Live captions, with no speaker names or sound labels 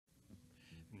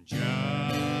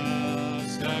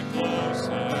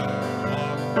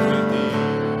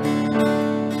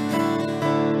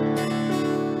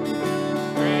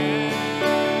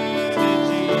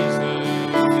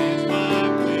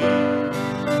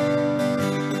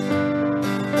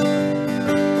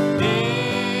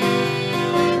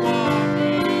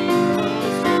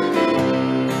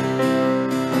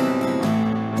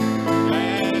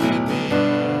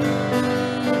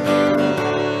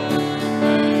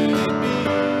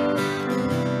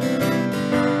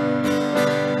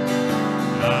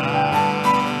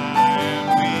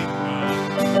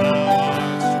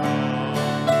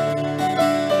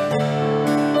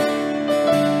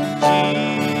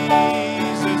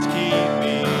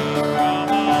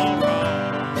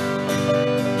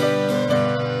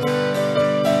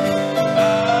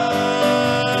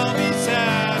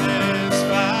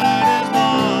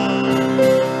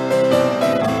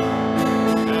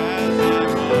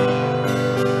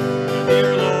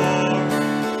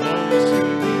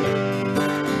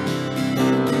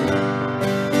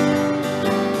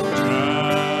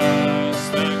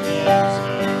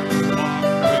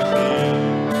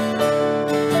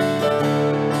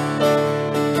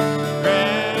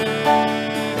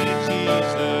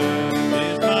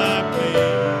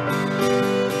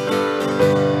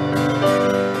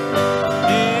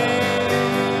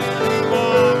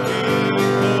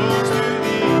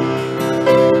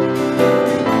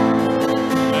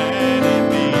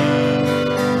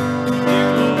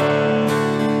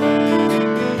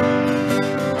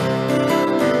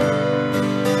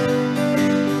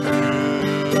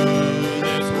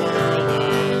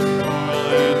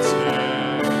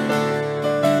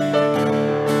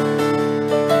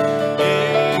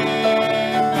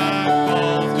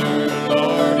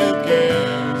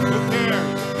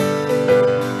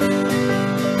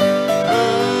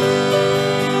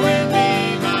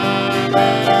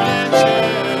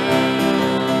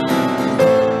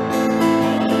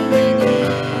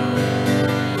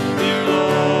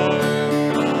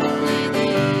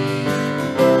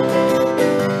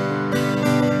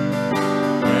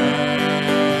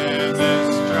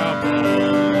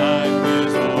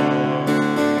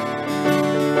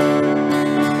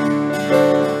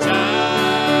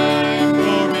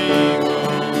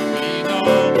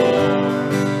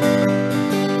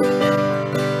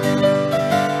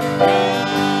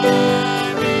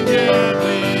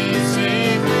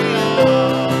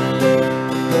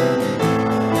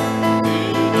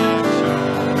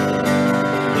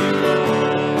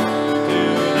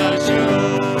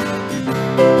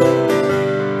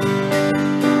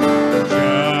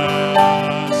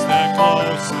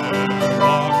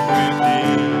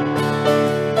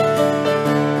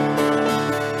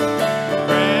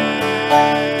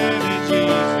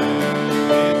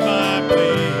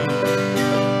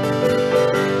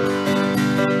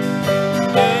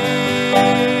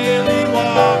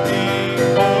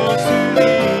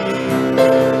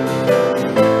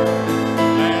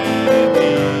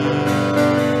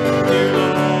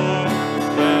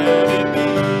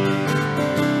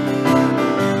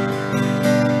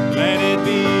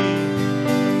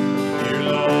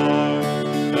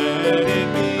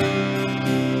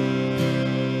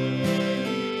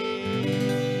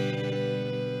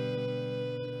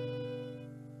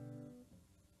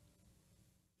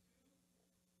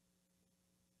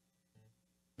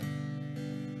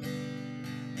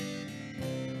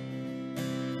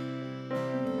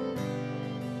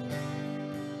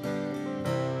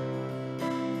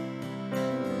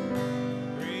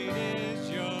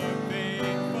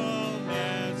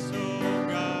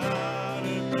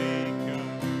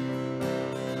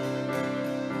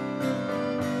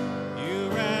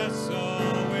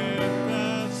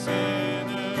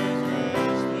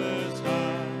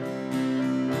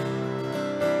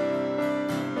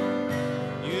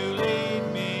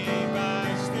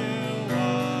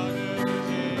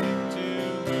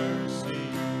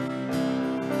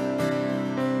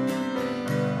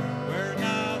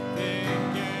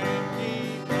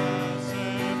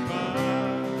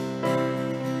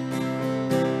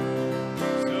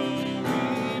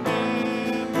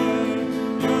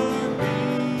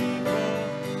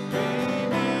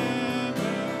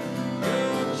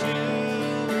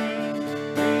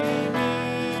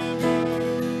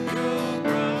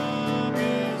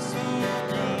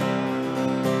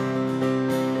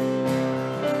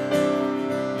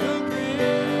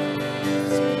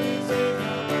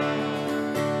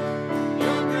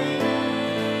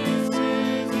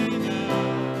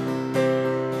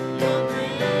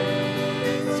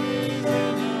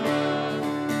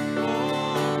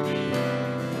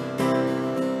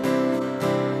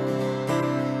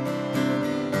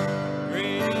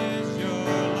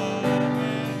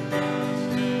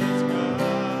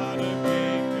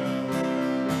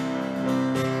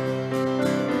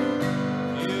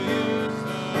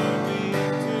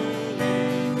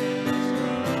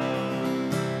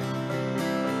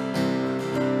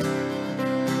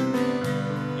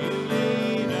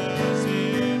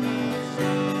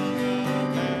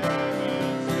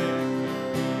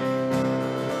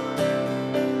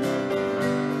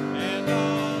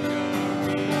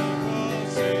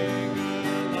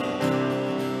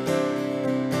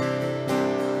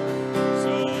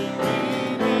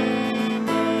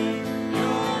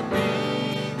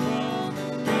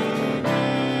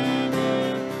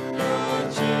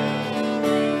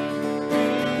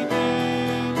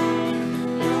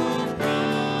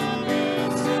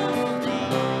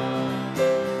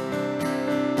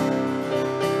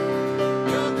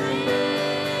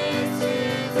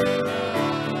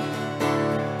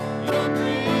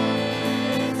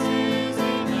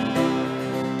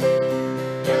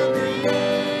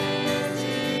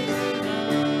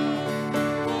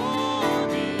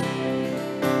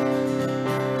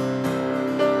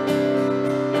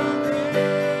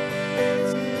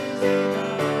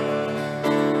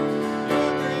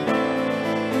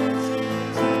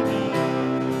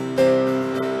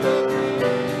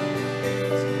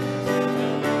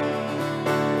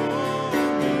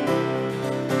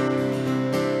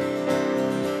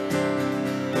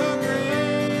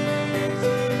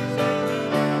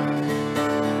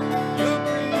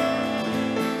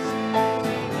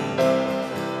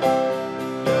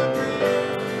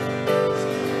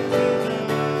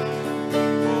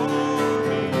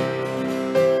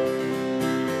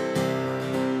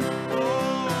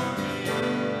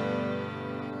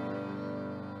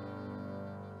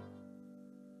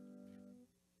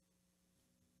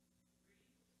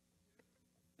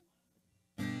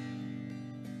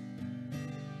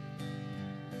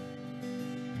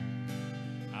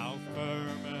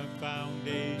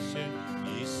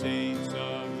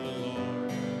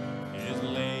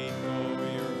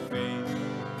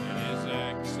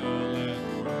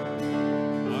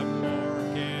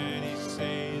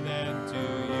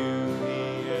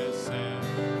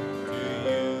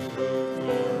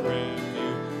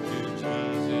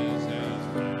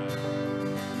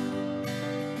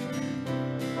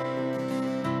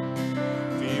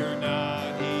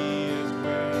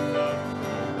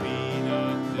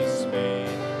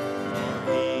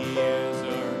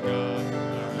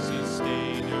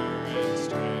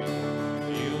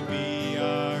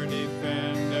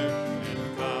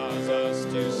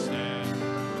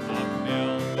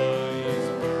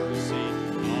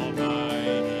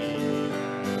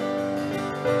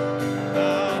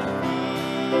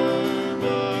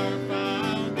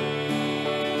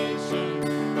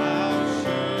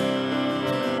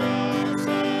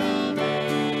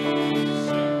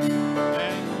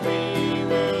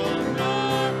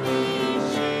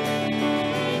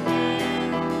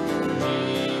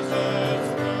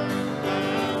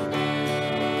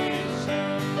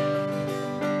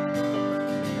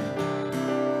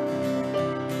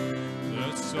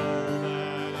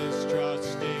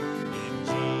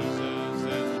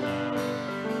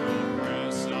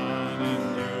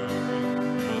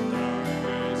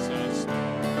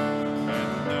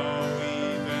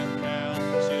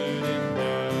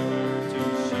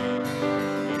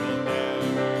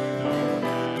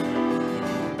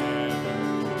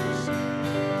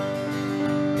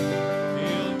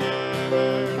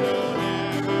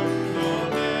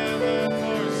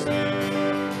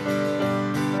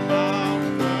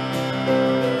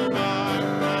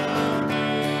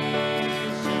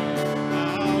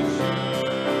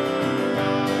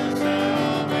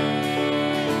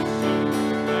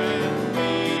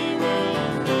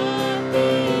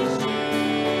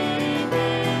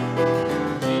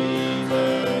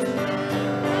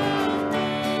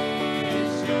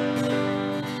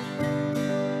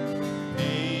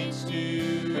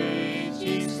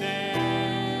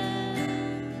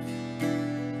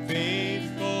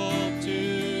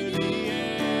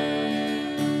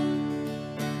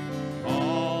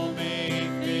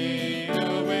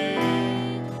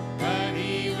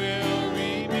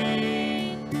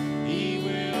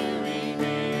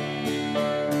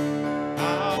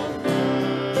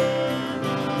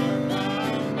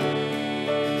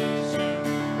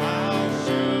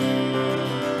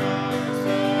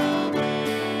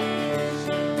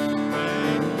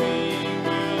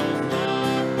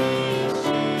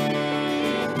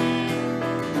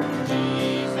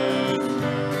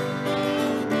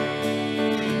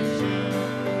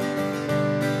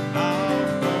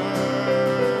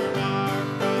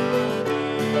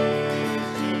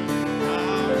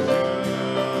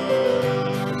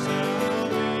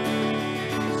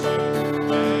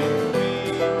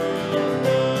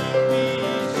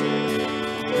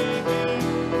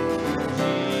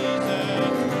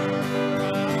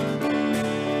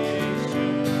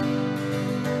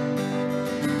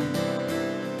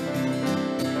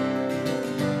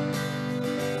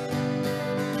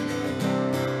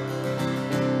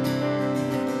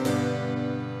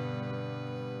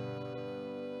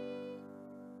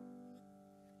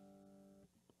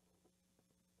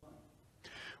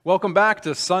Welcome back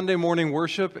to Sunday morning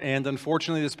worship, and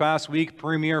unfortunately this past week,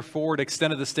 Premier Ford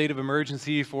extended the state of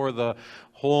emergency for the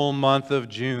whole month of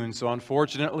June. So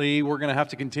unfortunately, we're going to have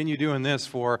to continue doing this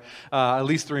for at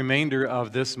least the remainder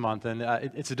of this month. And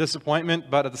it's a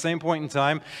disappointment, but at the same point in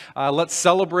time, let's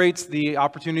celebrate the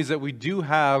opportunities that we do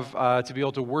have to be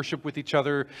able to worship with each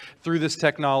other through this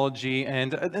technology.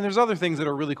 And there's other things that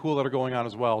are really cool that are going on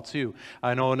as well, too.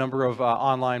 I know a number of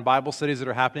online Bible studies that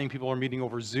are happening. People are meeting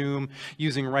over Zoom,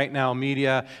 using Right Now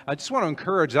Media. I just want to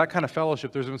encourage that kind of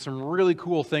fellowship. There's been some really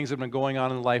cool things that have been going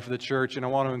on in the life of the church, and I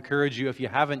want to encourage you, if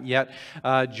you haven't yet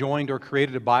joined or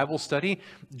created a Bible study,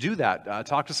 do that.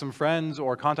 Talk to some friends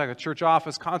or contact the church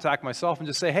office, contact myself, and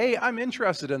just say, hey, I'm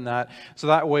interested in that. So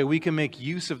that way we can make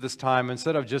use of this time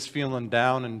instead of just feeling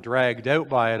down and dragged out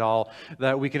by it all,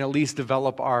 that we can at least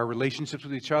develop our relationships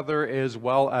with each other as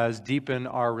well as deepen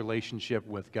our relationship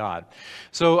with God.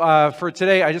 So for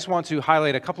today, I just want to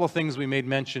highlight a couple of things we made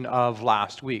mention of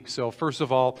last week. So first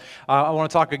of all, I want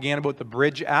to talk again about the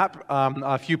Bridge app.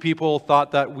 A few people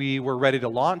thought that we were ready to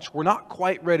launch. We're not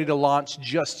quite ready to launch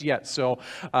just yet, so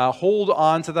hold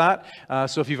on to that.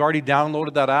 So if you've already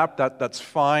downloaded that app, that's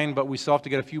fine, but we still have to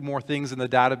get a few more things in the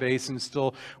database and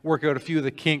still work out a few of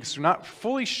the kinks. We're not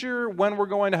fully sure when we're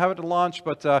going to have it to launch,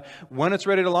 but when it's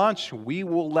ready to launch, we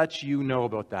will let you know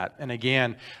about that. And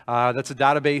again, that's a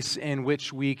database in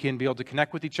which we can be able to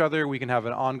connect with each other. We can have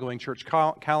an ongoing church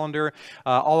calendar.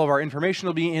 All of our information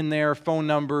will be in there, phone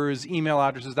numbers, email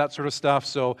addresses, that sort of stuff.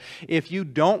 So if you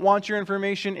don't want your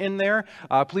information in there,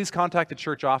 please contact the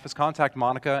church office, contact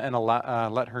Monica, and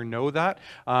let her know that.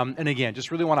 And again,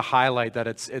 just really want to highlight that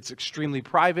it's extremely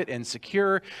private and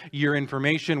secure. Your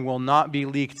information will not be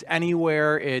leaked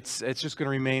anywhere. It's just going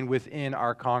to remain within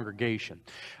our congregation.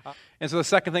 And so the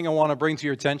second thing I want to bring to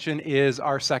your attention is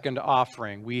our second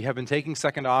offering. We have been taking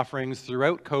second offerings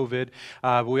throughout COVID,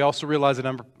 but we also realized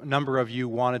a number of you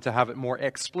wanted to have it more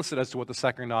explicit as to what the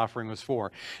second offering was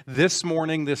for. This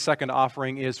morning, this second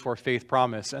offering is for Faith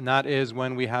Promise, and that is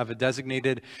when we have a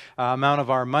designated amount of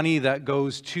our money that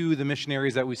goes to the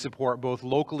missionaries that we support, both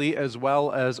locally as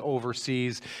well as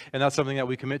overseas. And that's something that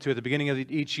we commit to at the beginning of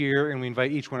each year, and we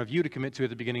invite each one of you to commit to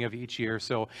at the beginning of each year.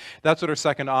 So that's what our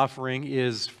second offering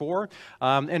is for.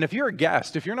 And if you're a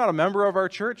guest, if you're not a member of our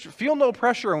church, feel no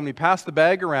pressure when we pass the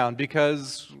bag around,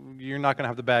 because you're not going to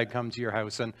have the bag come to your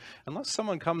house. And unless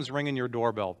someone comes ringing your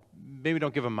doorbell, maybe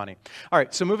don't give them money. All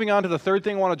right, so moving on to the third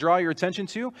thing I want to draw your attention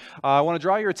to. I want to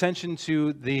draw your attention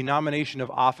to the nomination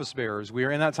of office bearers. We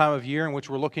are in that time of year in which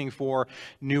we're looking for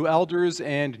new elders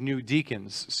and new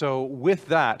deacons. So with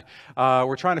that,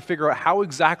 we're trying to figure out how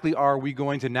exactly are we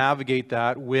going to navigate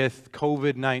that with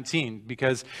COVID-19,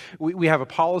 because we have a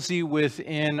policy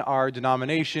within our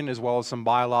denomination as well as some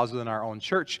bylaws within our own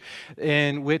church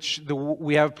in which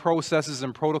we have processes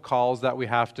and protocols that we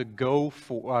have to go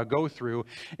through.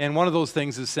 And one of those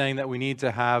things is saying that we need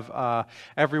to have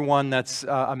everyone that's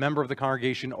a member of the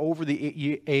congregation over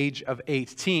the age of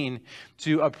 18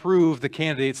 to approve the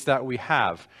candidates that we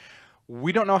have.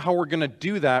 We don't know how we're going to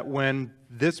do that when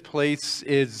this place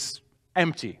is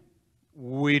empty.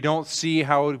 We don't see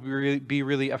how it would be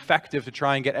really effective to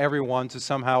try and get everyone to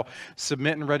somehow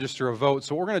submit and register a vote.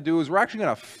 So what we're going to do is we're actually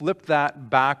going to flip that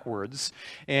backwards,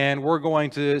 and we're going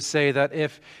to say that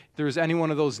if there's any one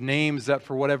of those names that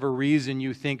for whatever reason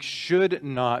you think should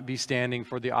not be standing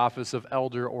for the office of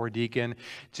elder or deacon,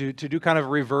 to do kind of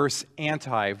reverse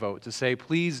anti-vote, to say,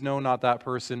 please no, not that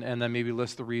person, and then maybe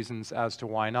list the reasons as to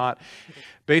why not.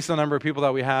 Based on the number of people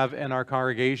that we have in our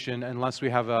congregation, unless we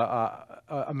have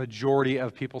a majority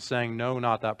of people saying no,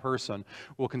 not that person,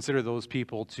 we'll consider those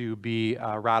people to be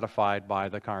ratified by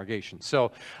the congregation.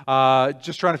 So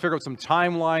just trying to figure out some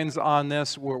timelines on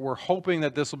this. We're hoping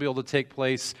that this will be able to take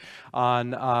place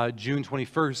on June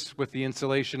 21st with the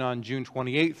installation on June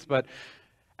 28th, but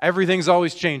everything's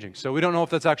always changing, so we don't know if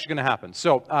that's actually going to happen.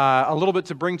 So a little bit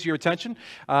to bring to your attention,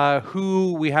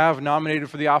 who we have nominated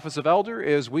for the office of elder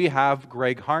is we have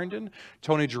Greg Harnden,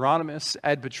 Tony Geronimus,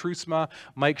 Ed Petrusma,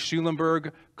 Mike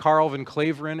Schulenberg, Carl Van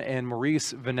Claveren, and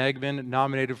Maurice Van Egman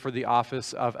nominated for the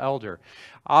office of elder.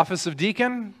 Office of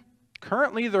deacon,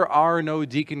 currently there are no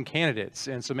deacon candidates,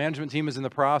 and so management team is in the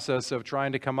process of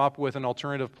trying to come up with an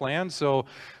alternative plan. So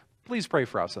please pray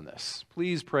for us on this.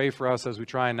 Please pray for us as we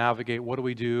try and navigate what do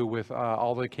we do with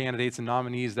all the candidates and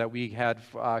nominees that we had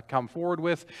come forward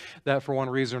with, that for one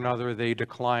reason or another they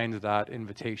declined that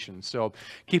invitation. So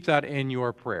keep that in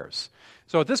your prayers.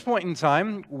 So at this point in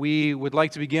time, we would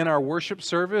like to begin our worship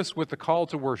service with the call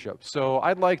to worship. So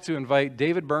I'd like to invite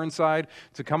David Burnside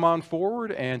to come on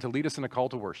forward and to lead us in a call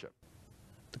to worship.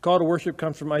 The call to worship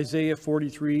comes from Isaiah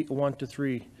 43,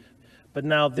 1-3. But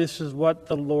now this is what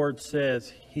the Lord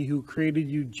says, He who created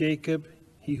you, Jacob,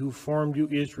 He who formed you,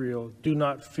 Israel, do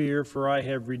not fear, for I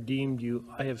have redeemed you.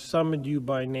 I have summoned you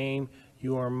by name,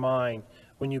 you are mine.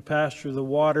 When you pass through the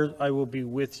waters, I will be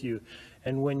with you.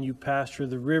 And when you pass through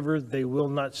the rivers, they will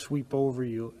not sweep over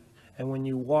you. And when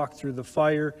you walk through the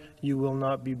fire, you will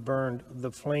not be burned.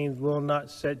 The flames will not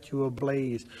set you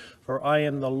ablaze. For I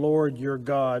am the Lord your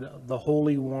God, the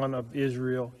Holy One of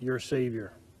Israel, your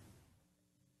Savior.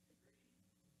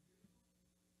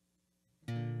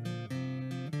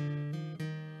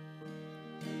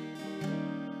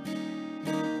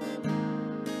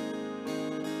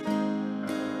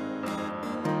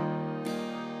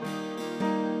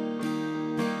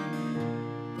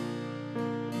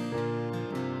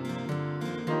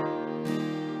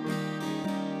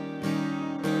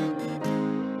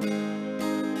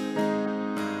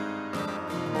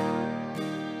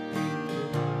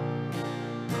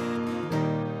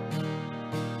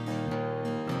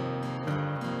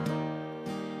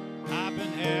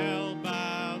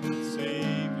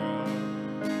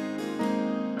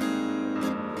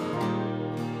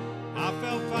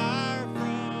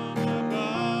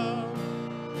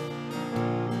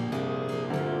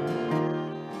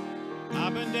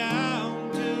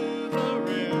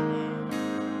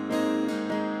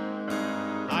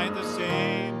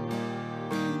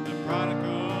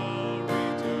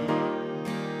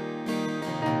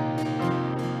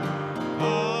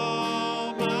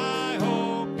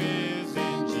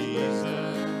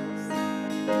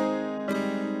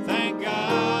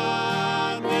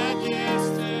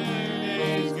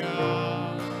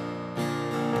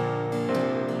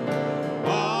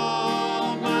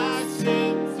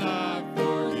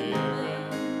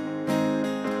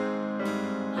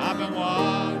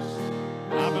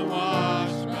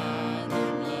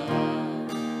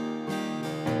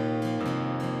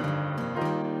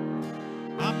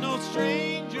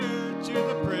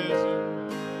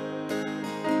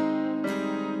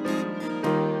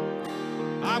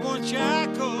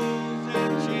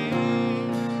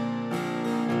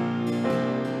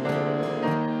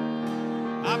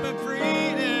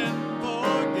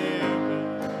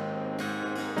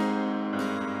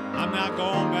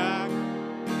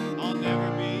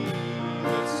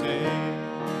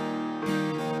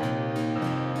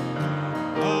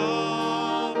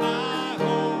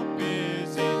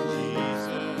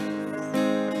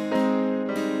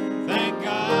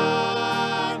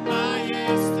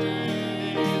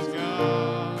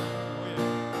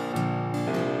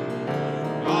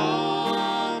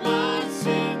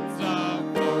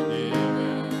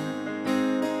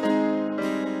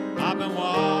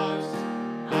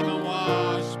 I've been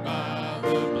washed by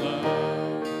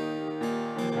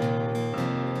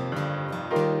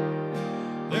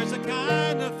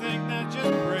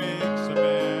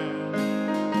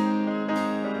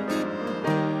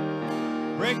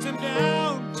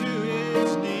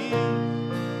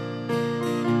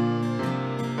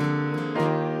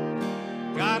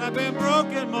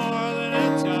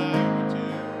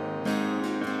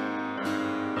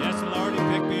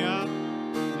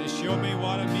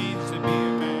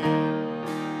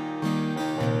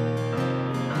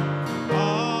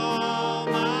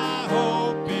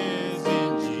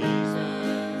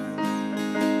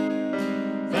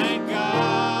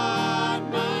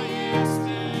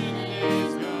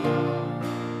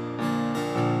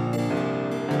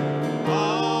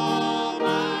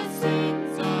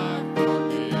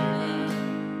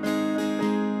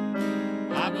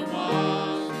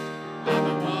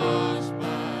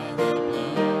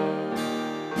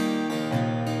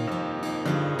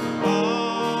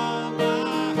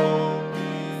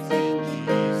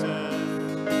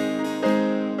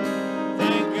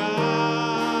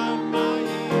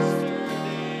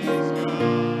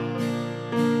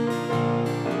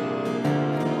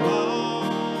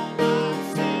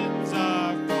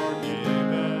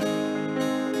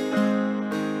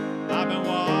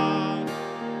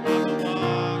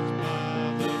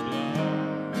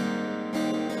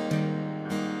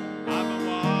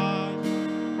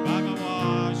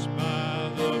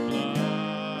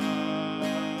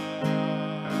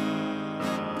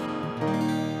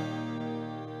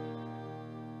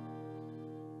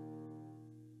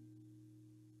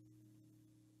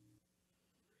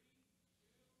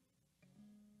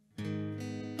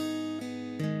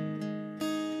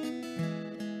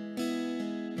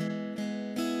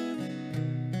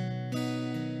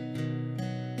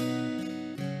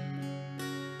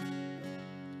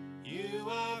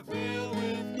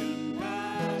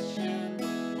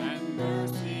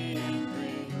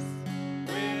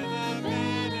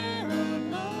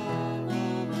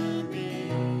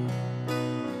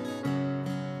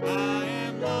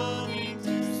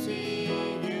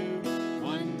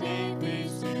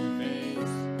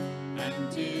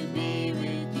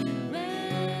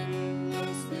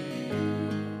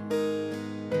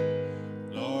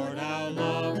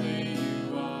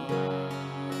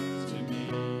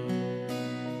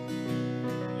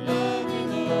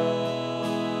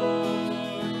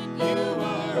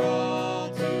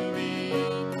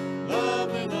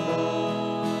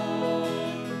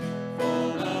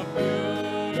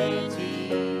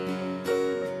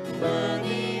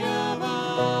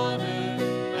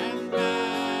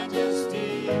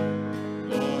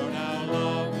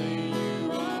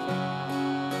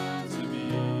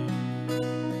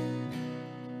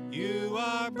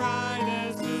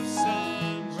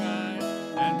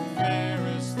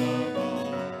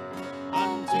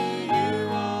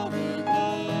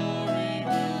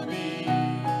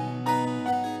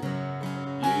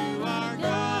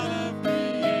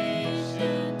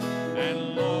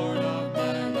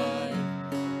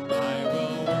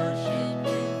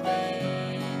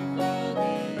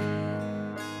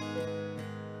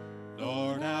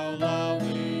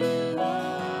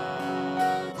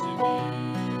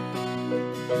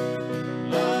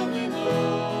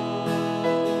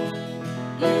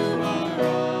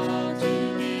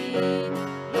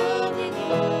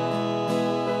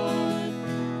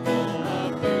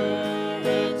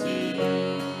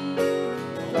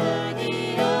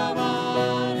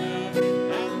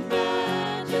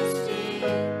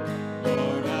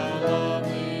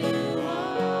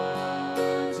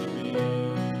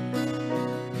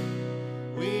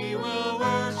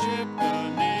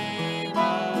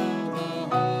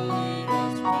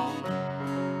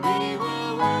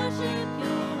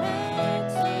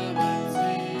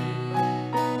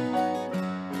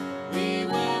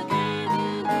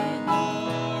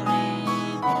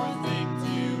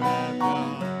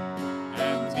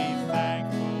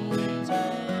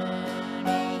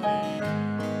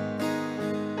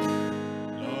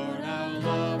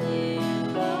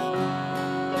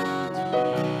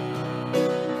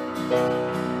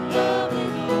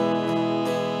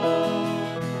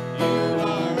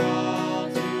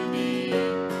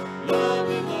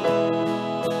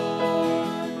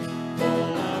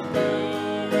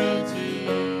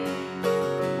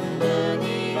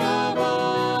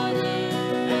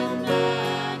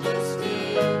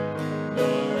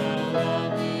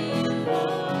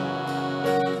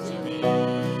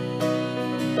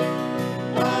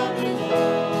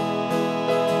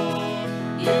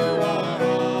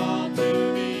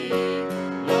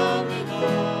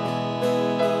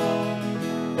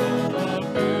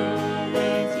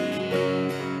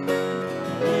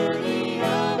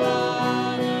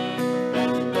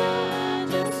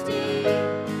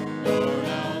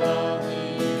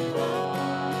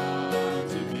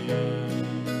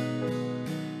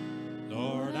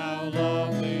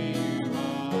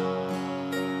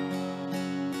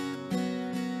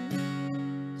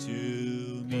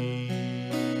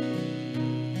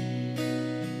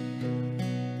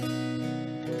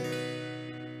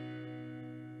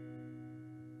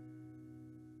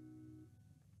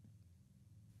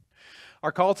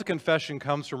Our call to confession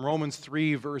comes from Romans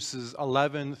 3, verses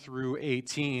 11 through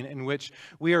 18, in which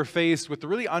we are faced with the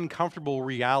really uncomfortable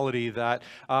reality that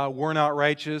we're not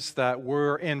righteous, that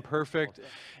we're imperfect.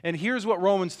 And here's what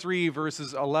Romans 3,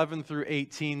 verses 11 through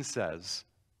 18 says.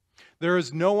 There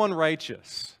is no one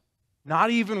righteous, not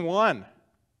even one.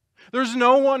 There's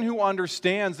no one who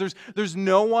understands. There's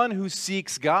no one who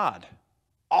seeks God.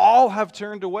 All have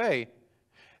turned away.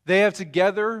 They have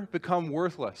together become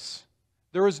worthless.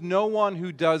 There is no one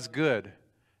who does good,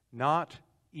 not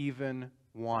even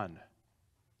one.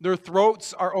 Their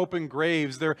throats are open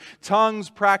graves. Their tongues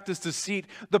practice deceit.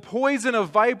 The poison of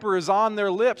vipers is on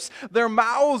their lips. Their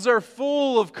mouths are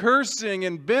full of cursing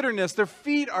and bitterness. Their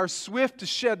feet are swift to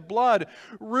shed blood.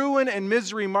 Ruin and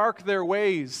misery mark their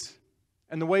ways.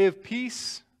 And the way of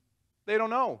peace, they don't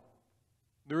know.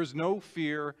 There is no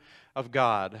fear of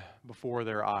God before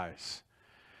their eyes.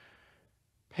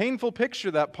 Painful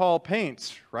picture that Paul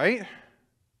paints, right?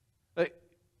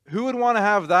 Who would want to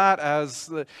have that as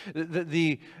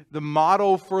the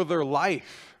motto for their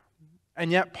life? And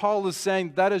yet Paul is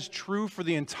saying that is true for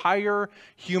the entire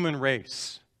human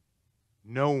race.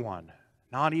 No one,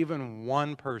 not even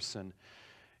one person,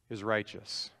 is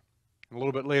righteous. A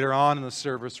little bit later on in the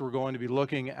service, we're going to be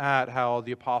looking at how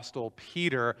the Apostle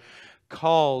Peter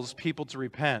calls people to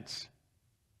repent,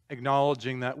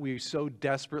 acknowledging that we so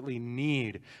desperately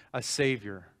need a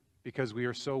Savior because we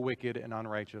are so wicked and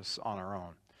unrighteous on our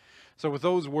own. So with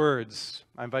those words,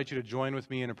 I invite you to join with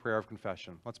me in a prayer of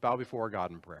confession. Let's bow before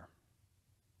God in prayer.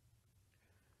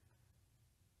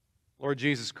 Lord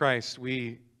Jesus Christ,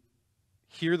 we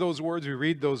hear those words, we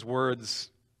read those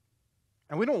words,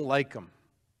 and we don't like them.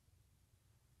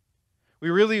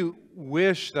 We really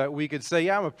wish that we could say,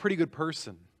 yeah, I'm a pretty good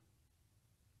person.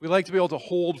 We like to be able to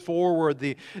hold forward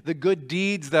the good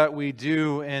deeds that we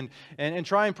do and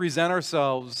try and present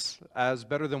ourselves as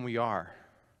better than we are.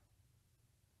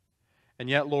 And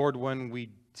yet, Lord, when we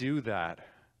do that,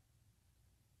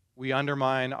 we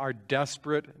undermine our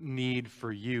desperate need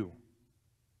for you,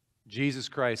 Jesus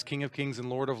Christ, King of kings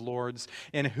and Lord of lords,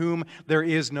 in whom there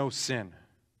is no sin.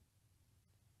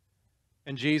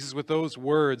 And Jesus, with those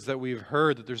words that we've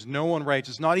heard, that there's no one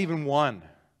righteous, not even one,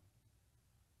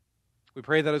 We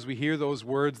pray that as we hear those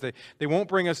words, they won't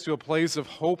bring us to a place of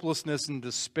hopelessness and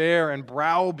despair and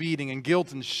browbeating and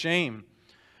guilt and shame,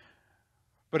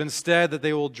 but instead that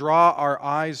they will draw our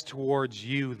eyes towards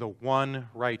you, the one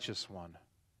righteous one,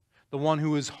 the one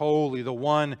who is holy, the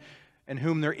one in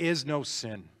whom there is no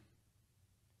sin.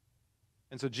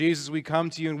 And so, Jesus, we come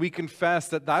to you and we confess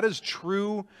that that is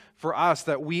true for us,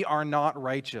 that we are not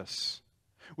righteous.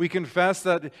 We confess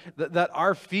that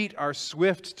our feet are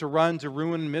swift to run to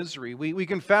ruin and misery. We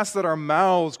confess that our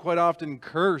mouths quite often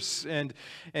curse and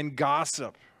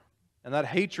gossip, and that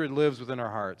hatred lives within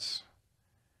our hearts.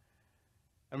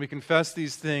 And we confess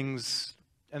these things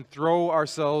and throw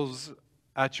ourselves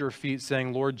at your feet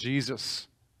saying, Lord Jesus,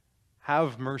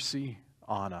 have mercy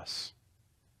on us.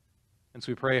 And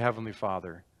so we pray, Heavenly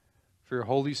Father, for your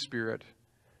Holy Spirit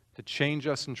to change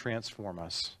us and transform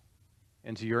us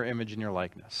into your image and your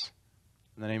likeness.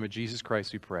 In the name of Jesus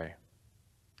Christ we pray.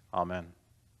 Amen.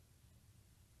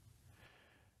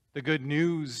 The good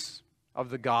news of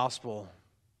the gospel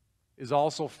is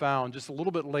also found just a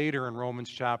little bit later in Romans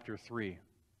chapter 3,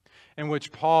 in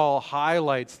which Paul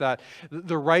highlights that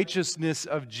the righteousness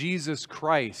of Jesus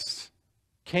Christ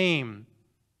came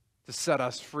to set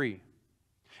us free.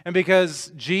 And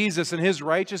because Jesus and his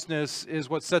righteousness is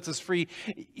what sets us free,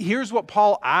 here's what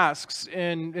Paul asks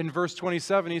in verse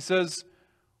 27. He says,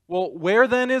 well, where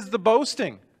then is the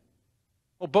boasting?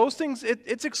 Well, boasting's,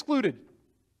 it's excluded.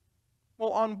 Well,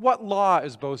 on what law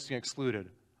is boasting excluded?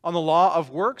 On the law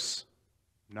of works?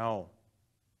 No.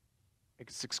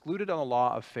 It's excluded on the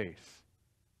law of faith.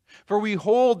 For we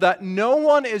hold that no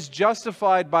one is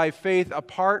justified by faith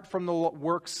apart from the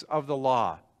works of the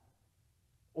law.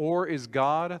 Or is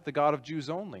God the God of Jews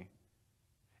only?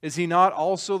 Is he not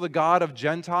also the God of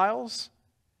Gentiles?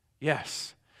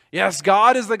 Yes. Yes,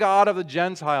 God is the God of the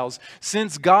Gentiles.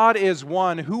 Since God is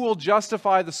one, who will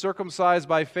justify the circumcised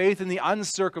by faith and the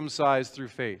uncircumcised through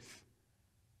faith?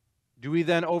 Do we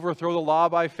then overthrow the law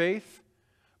by faith?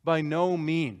 By no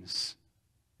means.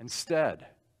 Instead,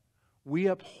 we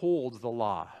uphold the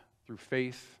law through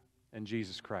faith in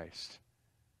Jesus Christ.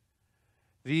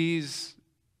 These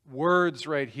words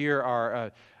right here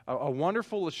are a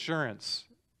wonderful assurance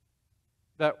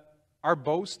that our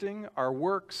boasting, our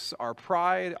works, our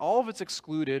pride, all of it's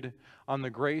excluded on the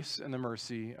grace and the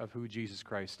mercy of who Jesus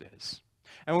Christ is.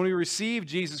 And when we receive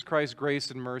Jesus Christ's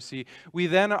grace and mercy, we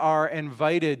then are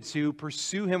invited to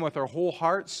pursue him with our whole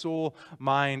heart, soul,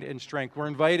 mind, and strength. We're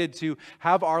invited to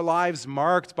have our lives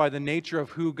marked by the nature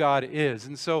of who God is.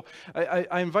 And so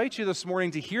I invite you this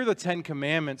morning to hear the Ten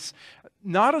Commandments,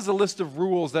 not as a list of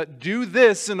rules that do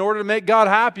this in order to make God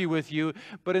happy with you,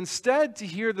 but instead to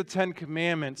hear the Ten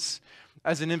Commandments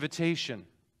as an invitation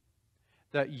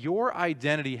that your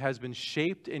identity has been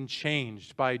shaped and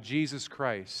changed by Jesus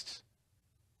Christ.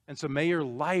 And so may your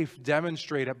life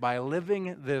demonstrate it by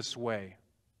living this way.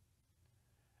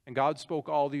 And God spoke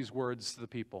all these words to the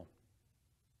people.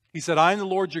 He said, I am the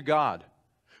Lord your God,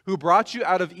 who brought you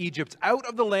out of Egypt, out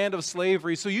of the land of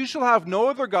slavery. So you shall have no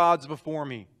other gods before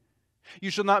me.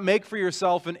 You shall not make for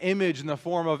yourself an image in the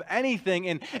form of anything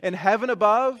in heaven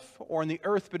above, or in the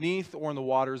earth beneath, or in the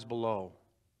waters below.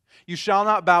 You shall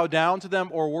not bow down to them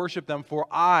or worship them, for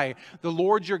I, the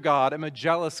Lord your God, am a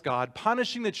jealous God,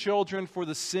 punishing the children for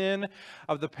the sin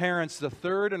of the parents, the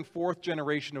third and fourth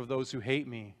generation of those who hate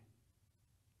me,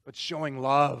 but showing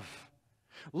love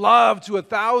to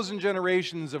 1,000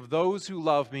 generations of those who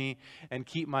love me and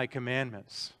keep my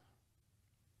commandments.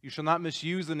 You shall not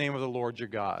misuse the name of the Lord your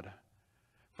God,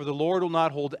 for the Lord will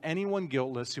not hold anyone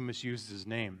guiltless who misuses his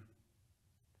name.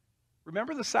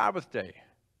 Remember the Sabbath day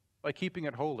by keeping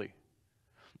it holy.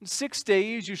 In 6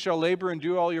 days you shall labor and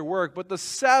do all your work, but the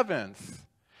seventh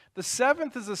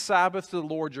is a Sabbath to the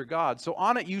Lord your God. So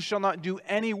on it you shall not do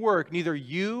any work, neither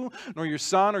you, nor your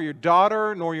son, or your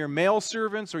daughter, nor your male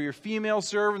servants, or your female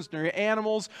servants, nor your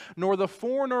animals, nor the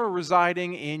foreigner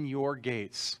residing in your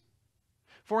gates.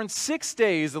 For in 6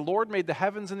 days the Lord made the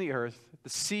heavens and the earth, the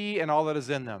sea and all that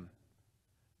is in them.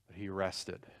 But he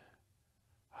rested.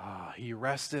 He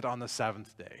rested on the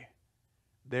seventh day.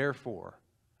 Therefore,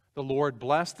 the Lord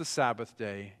blessed the Sabbath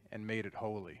day and made it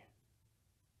holy.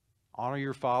 Honor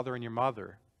your father and your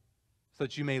mother, so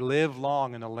that you may live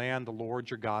long in the land the Lord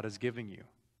your God is giving you.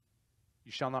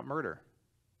 You shall not murder.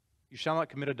 You shall not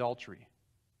commit adultery.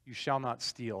 You shall not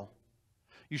steal.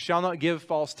 You shall not give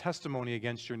false testimony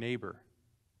against your neighbor.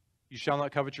 You shall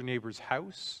not covet your neighbor's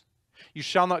house. You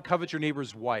shall not covet your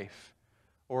neighbor's wife,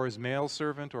 or his male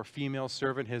servant or female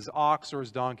servant, his ox or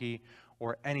his donkey,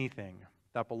 or anything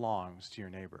that belongs to your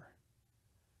neighbor.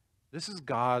 This is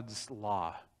God's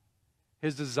law.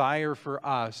 His desire for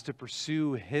us to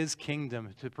pursue His kingdom,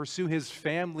 to pursue His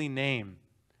family name,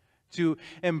 to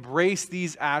embrace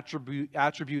these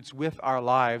attributes with our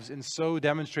lives, and so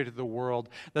demonstrate to the world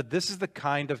that this is the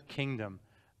kind of kingdom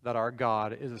that our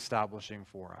God is establishing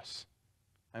for us.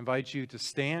 I invite you to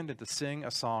stand and to sing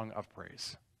a song of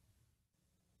praise.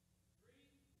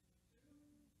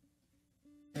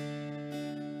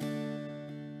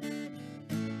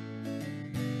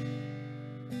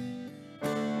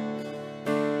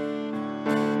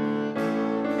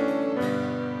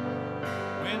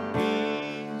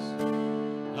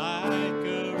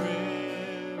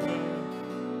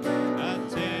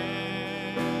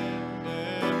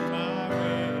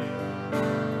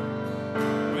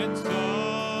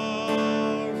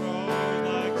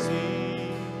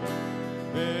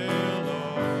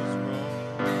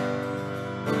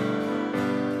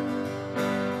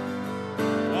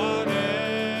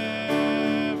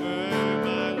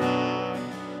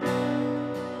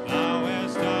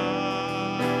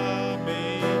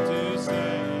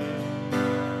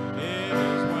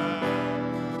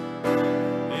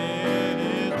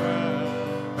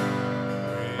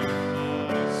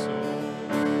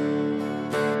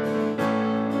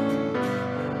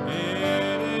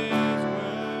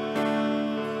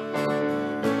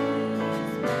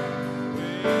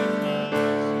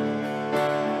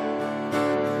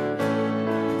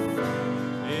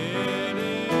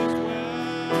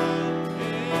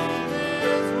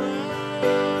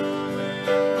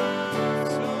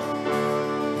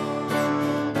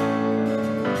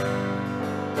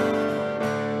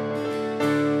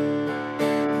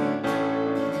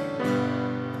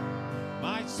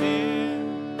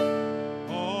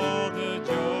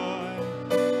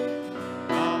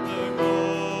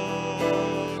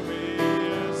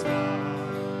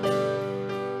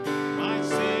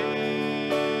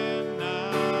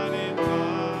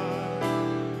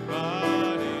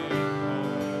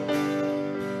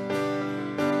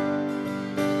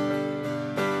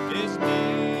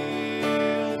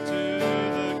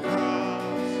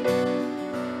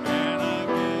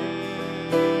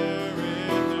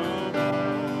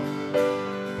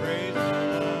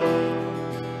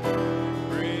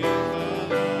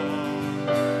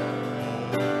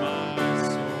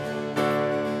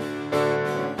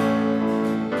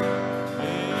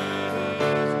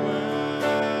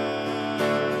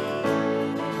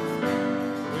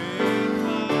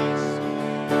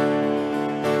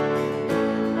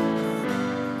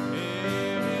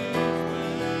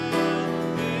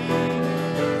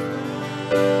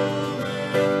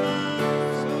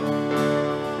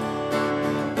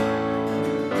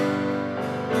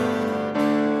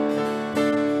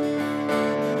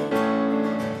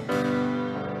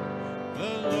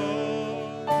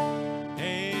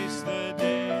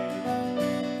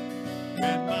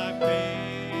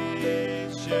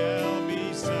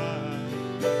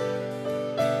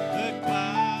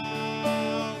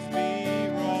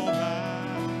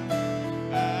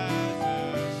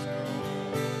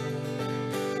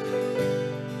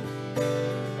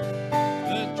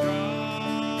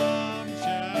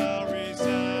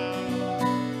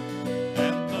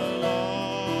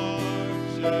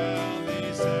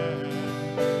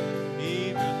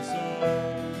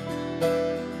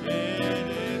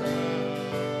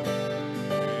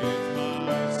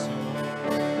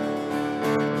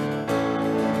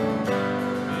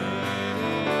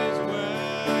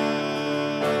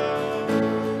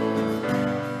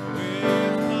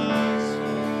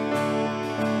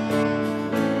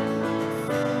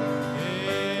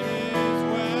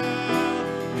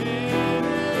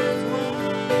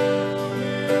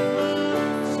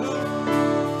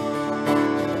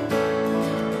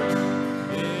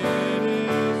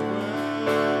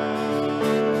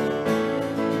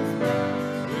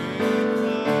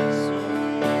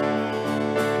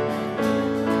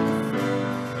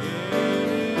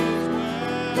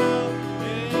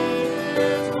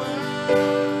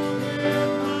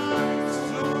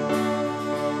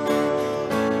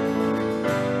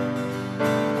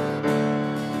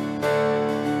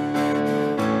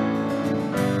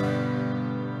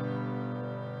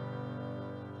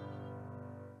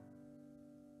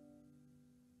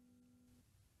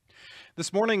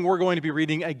 This morning, we're going to be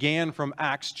reading again from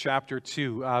Acts chapter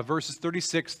 2, verses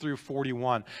 36 through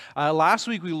 41. Last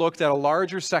week, we looked at a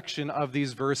larger section of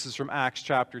these verses from Acts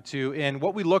chapter 2, and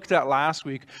what we looked at last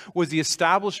week was the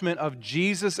establishment of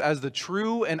Jesus as the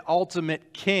true and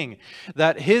ultimate king,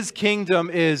 that his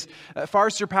kingdom is far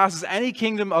surpasses any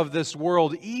kingdom of this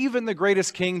world, even the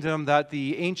greatest kingdom that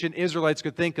the ancient Israelites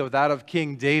could think of, that of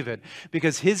King David,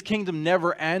 because his kingdom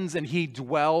never ends and he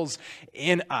dwells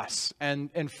in us.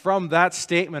 And from that, that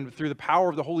statement, through the power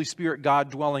of the Holy Spirit,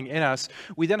 God dwelling in us,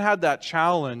 we then had that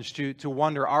challenge to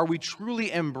wonder, are we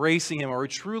truly embracing Him? Are we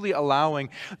truly allowing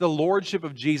the Lordship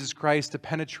of Jesus Christ to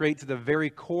penetrate to the very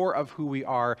core of who we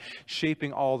are,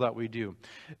 shaping all that we do?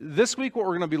 This week, what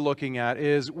we're going to be looking at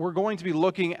is we're going to be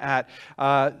looking at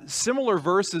similar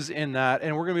verses in that,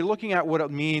 and we're going to be looking at what it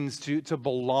means to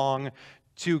belong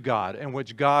to God, in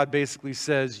which God basically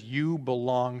says, you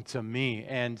belong to me.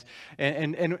 And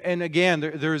again,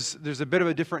 there's a bit of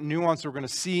a different nuance we're going to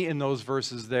see in those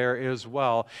verses there as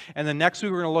well. And then next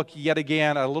week, we're going to look yet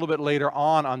again a little bit later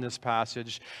on this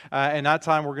passage. And that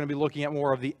time, we're going to be looking at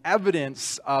more of the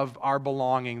evidence of our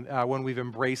belonging when we've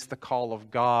embraced the call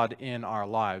of God in our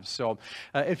lives. So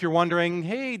if you're wondering,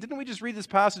 hey, didn't we just read this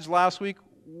passage last week?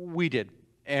 We did.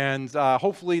 And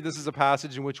hopefully this is a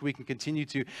passage in which we can continue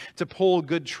to pull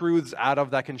good truths out of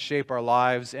that can shape our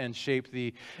lives and shape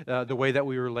the way that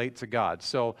we relate to God.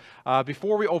 So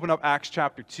before we open up Acts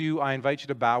chapter 2, I invite you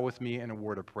to bow with me in a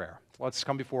word of prayer. Let's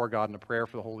come before God in a prayer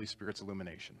for the Holy Spirit's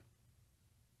illumination.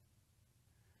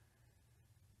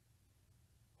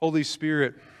 Holy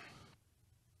Spirit,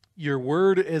 your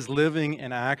word is living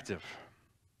and active.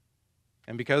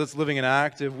 And because it's living and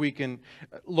active, we can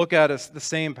look at the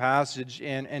same passage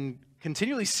and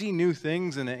continually see new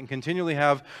things in it and continually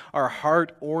have our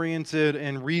heart oriented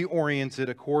and reoriented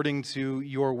according to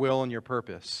your will and your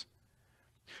purpose.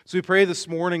 So we pray this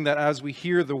morning that as we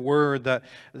hear the word,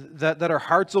 that our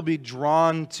hearts will be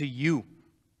drawn to you.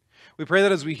 We pray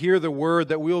that as we hear the word,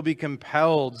 that we will be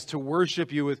compelled to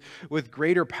worship you with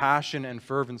greater passion and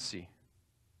fervency.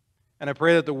 And I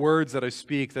pray that the words that I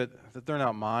speak, that they're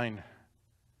not mine.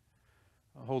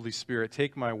 Holy Spirit,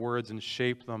 take my words and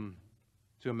shape them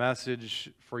to a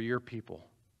message for your people.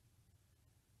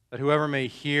 That whoever may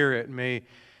hear it may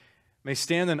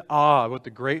stand in awe about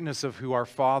the greatness of who our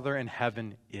Father in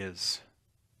heaven is.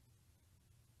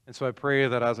 And so I pray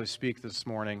that as I speak this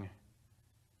morning,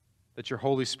 that your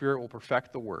Holy Spirit will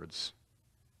perfect the words,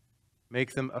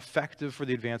 make them effective for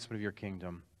the advancement of your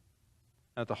kingdom.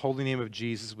 And that the holy name of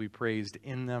Jesus be praised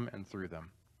in them and through them.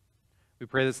 We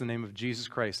pray this in the name of Jesus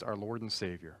Christ, our Lord and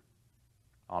Savior.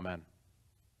 Amen.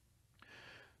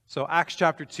 So Acts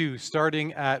chapter 2,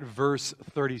 starting at verse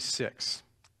 36.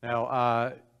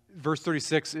 Now, verse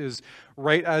 36 is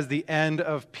right as the end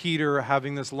of Peter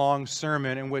having this long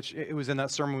sermon, in which it was in that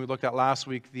sermon we looked at last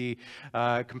week, the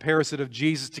comparison of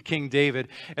Jesus to King David.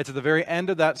 It's at the very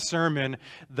end of that sermon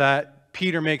that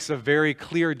Peter makes a very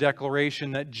clear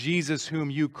declaration that Jesus, whom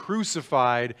you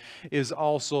crucified, is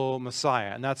also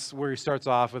Messiah. And that's where he starts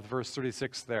off with verse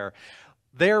 36 there.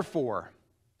 Therefore,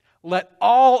 let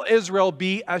all Israel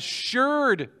be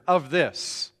assured of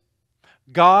this.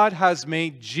 God has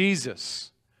made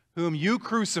Jesus, whom you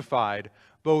crucified,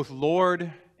 both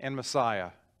Lord and Messiah.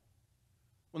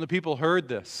 When the people heard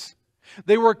this,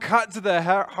 they were cut to the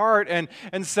heart and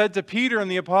said to Peter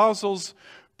and the apostles,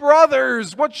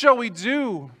 brothers, what shall we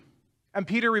do? And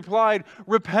Peter replied,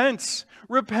 repent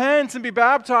and be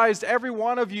baptized, every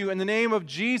one of you, in the name of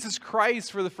Jesus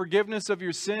Christ for the forgiveness of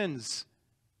your sins.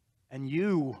 And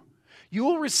you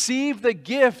will receive the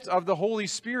gift of the Holy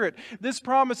Spirit. This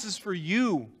promise is for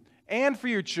you and for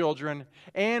your children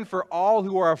and for all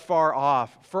who are afar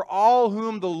off, for all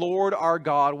whom the Lord our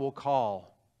God will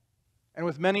call. And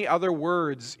with many other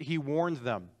words, he warned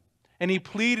them. And he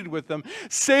pleaded with them,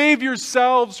 save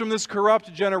yourselves from this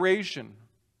corrupt generation.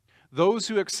 Those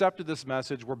who accepted this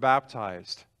message were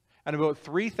baptized, and about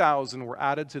 3,000 were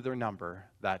added to their number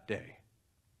that day.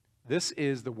 This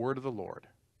is the word of the Lord.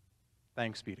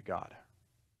 Thanks be to God.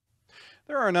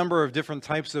 There are a number of different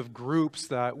types of groups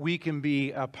that we can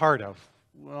be a part of.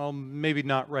 Well, maybe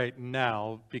not right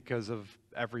now because of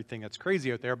everything that's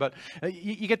crazy out there, but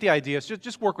you get the idea. So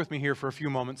just work with me here for a few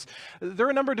moments. There are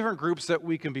a number of different groups that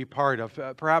we can be part of.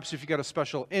 Perhaps if you've got a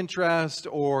special interest,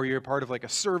 or you're part of like a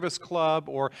service club,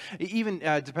 or even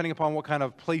depending upon what kind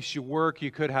of place you work, you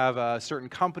could have a certain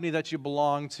company that you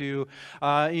belong to.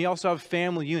 You also have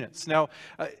family units. Now,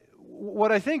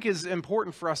 what I think is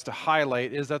important for us to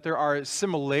highlight is that there are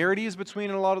similarities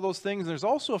between a lot of those things, and there's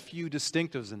also a few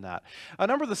distinctives in that. A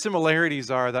number of the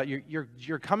similarities are that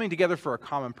you're coming together for a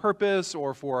common purpose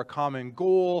or for a common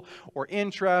goal or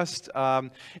interest,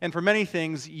 and for many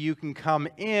things you can come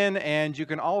in and you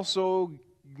can also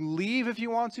leave if you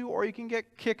want to, or you can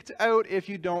get kicked out if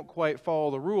you don't quite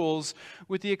follow the rules,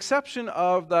 with the exception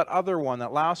of that other one,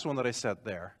 that last one that I said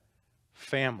there,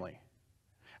 family.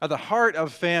 At the heart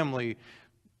of family,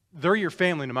 they're your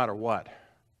family no matter what.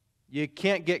 You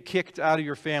can't get kicked out of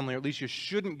your family, or at least you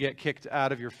shouldn't get kicked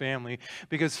out of your family,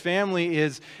 because family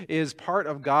is part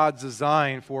of God's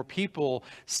design for people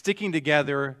sticking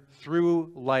together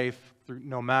through life through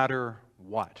no matter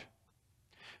what.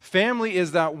 Family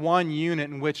is that one unit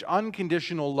in which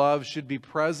unconditional love should be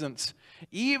present,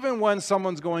 even when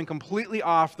someone's going completely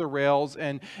off the rails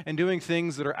and doing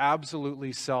things that are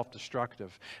absolutely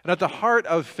self-destructive. And at the heart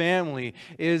of family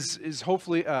is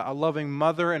hopefully a loving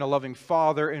mother and a loving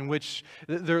father in which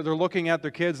they're looking at their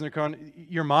kids and they're going,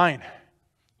 "You're mine.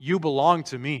 You belong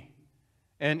to me.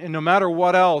 And no matter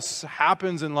what else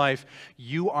happens in life,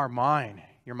 you are mine.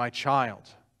 You're my child."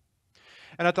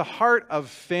 And at the heart of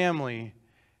family,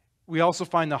 we also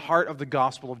find the heart of the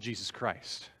gospel of Jesus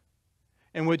Christ,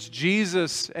 in which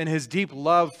Jesus and his deep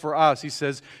love for us, he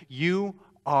says, "You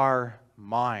are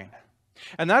mine."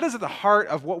 And that is at the heart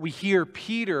of what we hear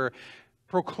Peter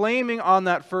proclaiming on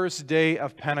that first day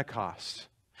of Pentecost.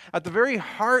 At the very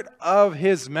heart of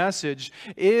his message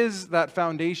is that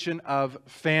foundation of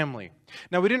family.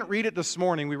 Now, we didn't read it this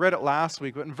morning, we read it last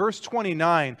week, but in verse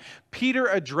 29, Peter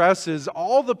addresses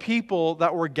all the people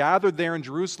that were gathered there in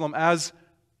Jerusalem as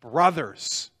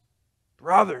brothers.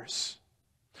 Brothers.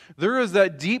 There is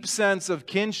that deep sense of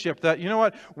kinship that, you know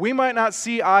what, we might not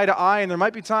see eye to eye, and there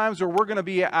might be times where we're going to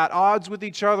be at odds with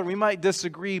each other, we might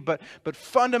disagree, but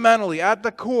fundamentally, at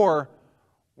the core,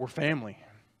 we're family.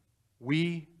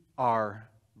 We are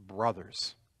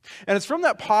brothers. And it's from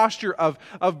that posture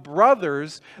of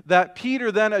brothers that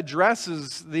Peter then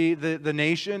addresses the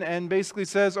nation and basically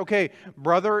says, okay,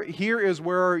 brother, here is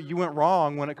where you went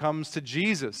wrong when it comes to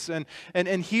Jesus.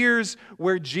 And here's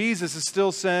where Jesus is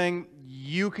still saying,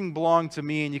 you can belong to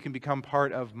me and you can become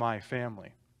part of my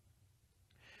family.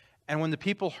 And when the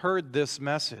people heard this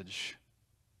message,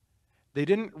 they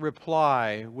didn't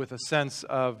reply with a sense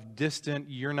of distant,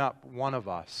 "You're not one of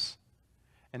us."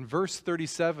 In verse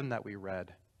 37 that we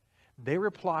read, they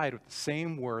replied with the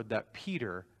same word that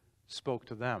Peter spoke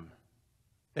to them.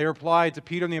 They replied to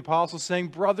Peter and the apostles saying,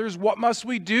 "Brothers, what must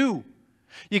we do?"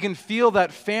 You can feel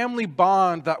that family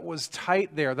bond that was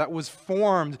tight there, that was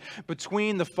formed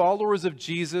between the followers of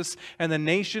Jesus and the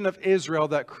nation of Israel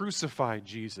that crucified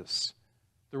Jesus.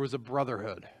 There was a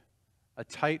brotherhood, a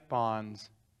tight bond,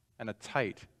 and a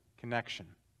tight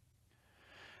connection.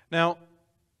 Now,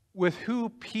 with who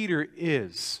Peter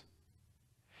is,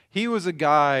 he was a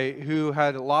guy who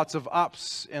had lots of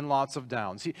ups and lots of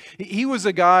downs. He was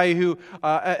a guy who,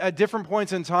 at different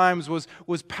points in times, was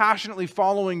passionately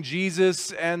following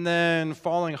Jesus and then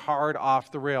falling hard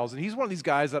off the rails. And he's one of these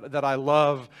guys that I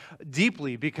love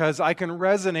deeply because I can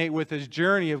resonate with his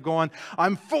journey of going,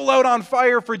 I'm full out on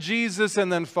fire for Jesus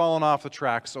and then falling off the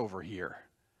tracks over here.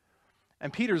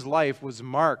 And Peter's life was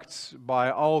marked by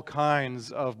all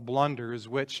kinds of blunders,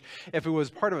 which, if it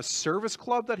was part of a service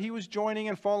club that he was joining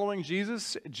and following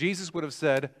Jesus, Jesus would have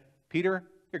said, "Peter,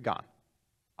 you're gone.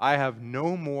 I have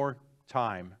no more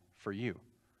time for you."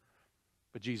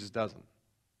 But Jesus doesn't.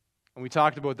 And we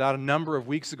talked about that a number of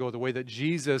weeks ago, the way that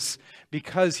Jesus,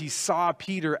 because he saw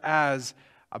Peter as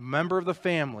a member of the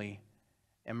family,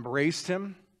 embraced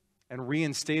him and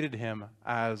reinstated him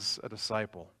as a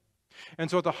disciple.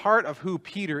 And so at the heart of who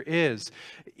Peter is,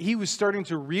 he was starting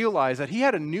to realize that he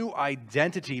had a new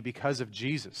identity because of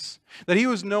Jesus. That he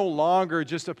was no longer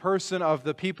just a person of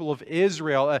the people of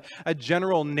Israel, a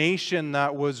general nation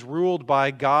that was ruled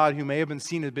by God who may have been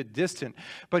seen a bit distant.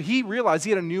 But he realized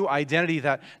he had a new identity,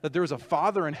 that there was a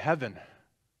Father in heaven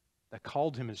that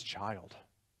called him his child.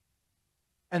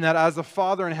 And that as the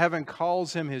Father in heaven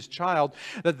calls him his child,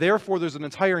 that therefore there's an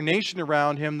entire nation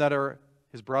around him that are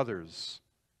his brothers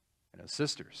and his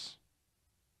sisters.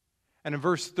 And in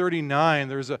verse 39,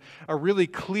 there's a really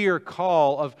clear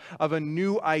call of a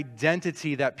new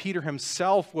identity that Peter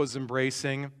himself was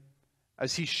embracing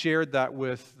as he shared that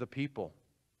with the people.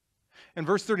 In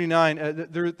verse 39,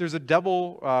 there's a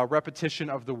double repetition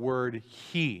of the word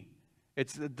he.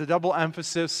 It's the double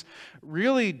emphasis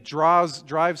really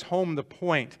drives home the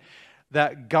point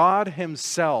that God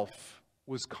himself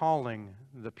was calling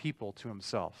the people to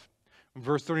himself.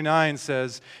 Verse 39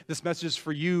 says, "This message is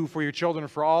for you, for your children,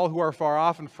 for all who are far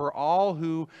off, and for all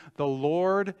who the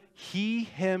Lord, he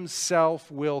himself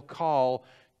will call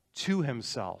to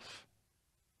himself."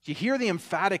 Do you hear the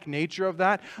emphatic nature of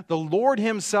that? The Lord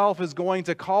himself is going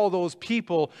to call those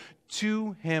people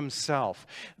to himself.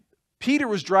 Peter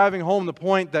was driving home the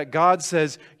point that God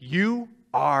says, "You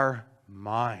are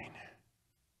mine."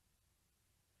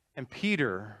 And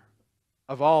Peter,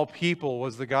 of all people,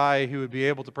 was the guy who would be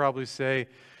able to probably say,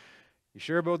 "You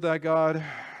sure about that, God?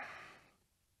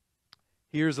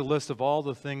 Here's a list of all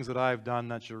the things that I've done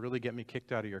that should really get me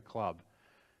kicked out of your club."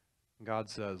 And God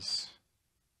says,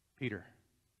 "Peter,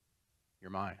 you're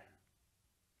mine."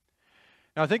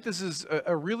 Now, I think this is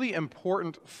a really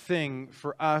important thing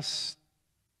for us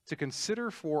to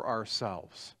consider for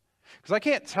ourselves. Because I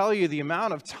can't tell you the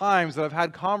amount of times that I've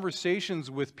had conversations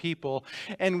with people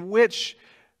in which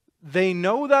they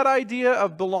know that idea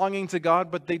of belonging to God,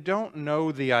 but they don't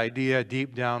know the idea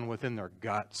deep down within their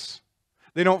guts.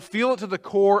 They don't feel it to the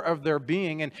core of their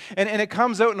being, and it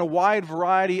comes out in a wide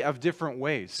variety of different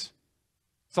ways.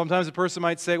 Sometimes a person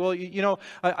might say, well,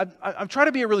 I'm trying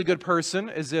to be a really good person,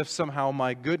 as if somehow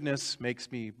my goodness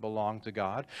makes me belong to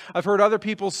God. I've heard other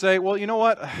people say, well, you know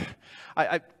what?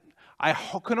 I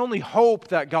can only hope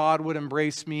that God would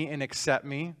embrace me and accept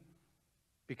me,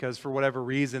 because for whatever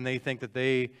reason they think that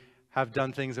they have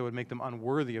done things that would make them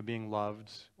unworthy of being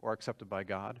loved or accepted by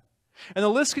God. And the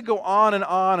list could go on and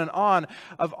on and on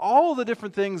of all the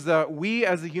different things that we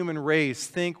as the human race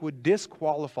think would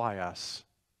disqualify us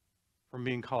from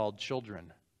being called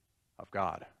children of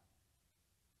God.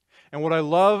 And what I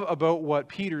love about what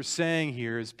Peter's saying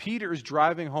here is Peter is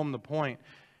driving home the point.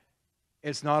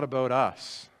 It's not about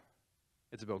us.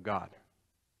 It's about God.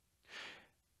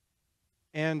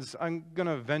 And I'm going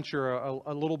to venture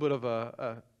a little bit of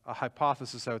a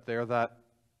hypothesis out there that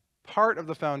part of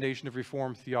the foundation of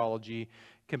Reformed theology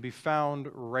can be found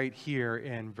right here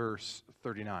in verse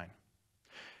 39.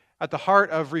 At the heart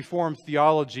of Reformed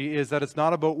theology is that it's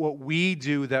not about what we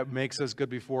do that makes us good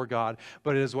before God,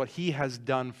 but it is what He has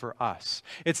done for us.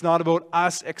 It's not about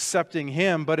us accepting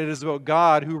Him, but it is about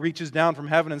God who reaches down from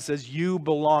heaven and says, you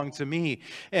belong to me.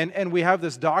 And we have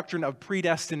this doctrine of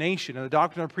predestination. And the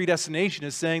doctrine of predestination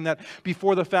is saying that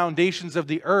before the foundations of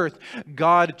the earth,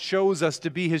 God chose us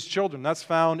to be His children. That's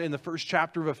found in the first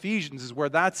chapter of Ephesians, is where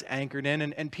that's anchored in.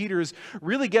 And Peter is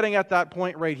really getting at that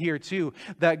point right here too,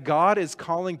 that God is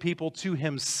calling people to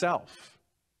Himself.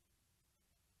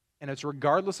 And it's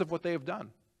regardless of what they have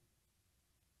done.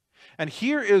 And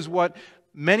here is what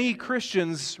many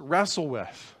Christians wrestle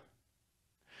with.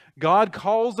 God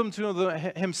calls them to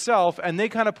Himself, and they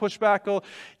kind of push back, go,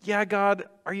 yeah, God,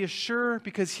 are you sure?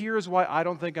 Because here's why I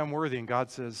don't think I'm worthy. And God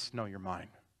says, no, you're mine.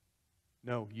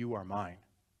 No, you are mine.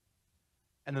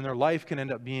 And then their life can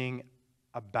end up being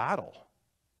a battle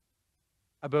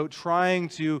about trying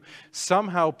to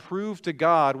somehow prove to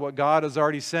God what God is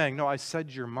already saying. No, I said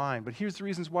you're mine, but here's the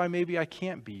reasons why maybe I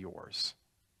can't be yours.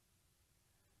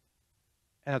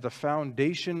 And at the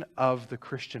foundation of the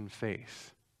Christian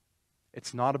faith,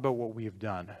 it's not about what we have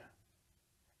done.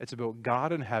 It's about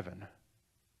God in heaven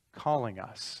calling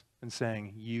us and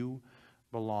saying, you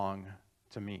belong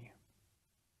to me.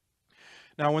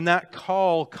 Now, when that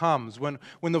call comes, when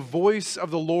the voice of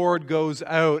the Lord goes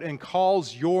out and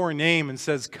calls your name and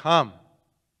says, come,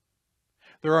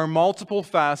 there are multiple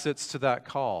facets to that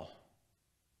call.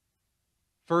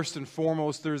 First and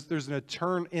foremost, there's an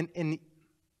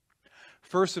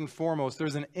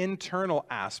internal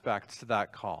aspect to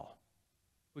that call.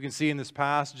 We can see in this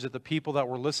passage that the people that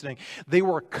were listening, they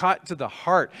were cut to the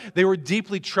heart. They were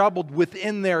deeply troubled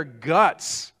within their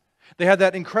guts. They had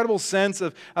that incredible sense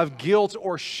of guilt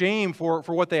or shame for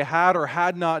what they had or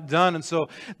had not done. And so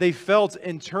they felt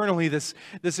internally this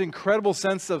incredible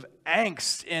sense of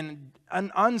angst and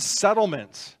an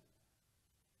unsettlement.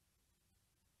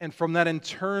 And from that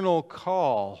internal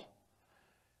call,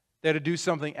 they had to do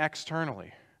something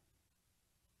externally.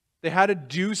 They had to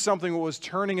do something what was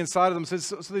turning inside of them.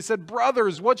 So they said,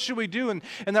 brothers, what should we do? And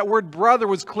that word brother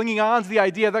was clinging on to the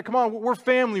idea that, come on, we're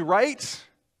family, right?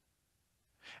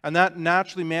 And that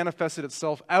naturally manifested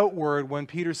itself outward when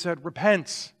Peter said,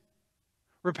 repent.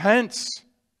 Repent.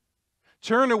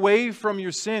 Turn away from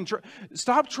your sin.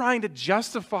 Stop trying to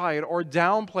justify it or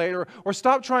downplay it, or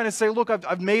stop trying to say, look,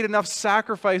 I've made enough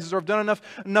sacrifices or I've done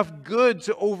enough good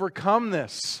to overcome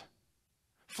this.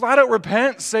 Flat out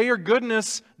repent. Say your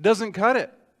goodness doesn't cut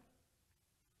it.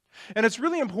 And it's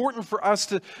really important for us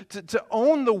to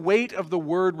own the weight of the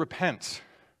word repent.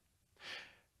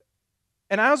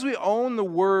 And as we own the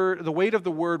weight of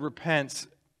the word repent,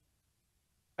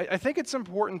 I think it's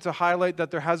important to highlight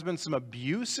that there has been some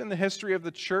abuse in the history of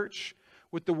the church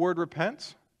with the word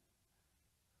repent,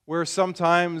 where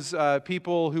sometimes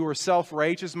people who are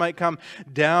self-righteous might come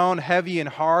down heavy and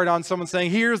hard on someone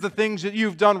saying, here's the things that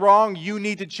you've done wrong, you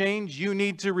need to change, you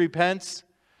need to repent.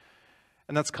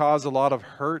 And that's caused a lot of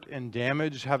hurt and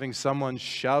damage, having someone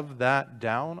shove that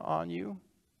down on you.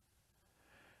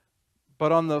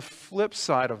 But on the flip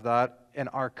side of that, in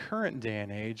our current day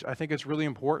and age, I think it's really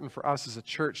important for us as a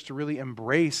church to really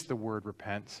embrace the word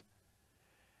repent,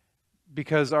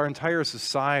 because our entire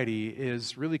society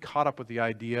is really caught up with the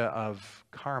idea of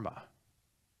karma.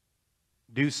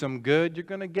 Do some good, you're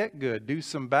going to get good. Do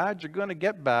some bad, you're going to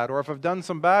get bad. Or if I've done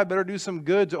some bad, better do some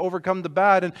good to overcome the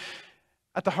bad. And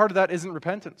at the heart of that isn't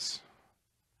repentance.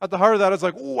 At the heart of that is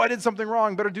like, oh, I did something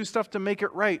wrong, better do stuff to make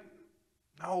it right.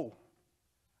 No.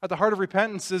 At the heart of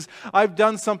repentance is, I've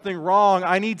done something wrong.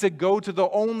 I need to go to the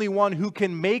only one who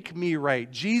can make me right,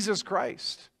 Jesus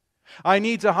Christ. I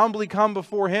need to humbly come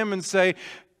before Him and say,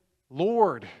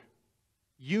 Lord,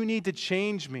 you need to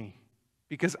change me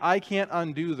because I can't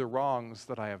undo the wrongs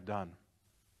that I have done.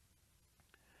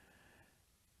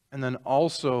 And then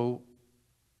also,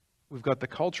 we've got the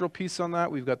cultural piece on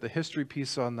that, we've got the history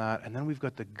piece on that, and then we've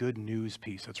got the good news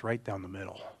piece that's right down the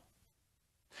middle.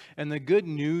 And the good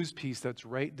news piece that's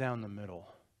right down the middle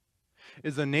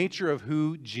is the nature of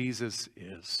who Jesus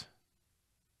is.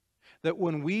 That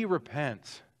when we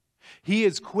repent, He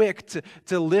is quick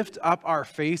to lift up our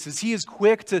faces. He is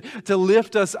quick to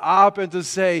lift us up and to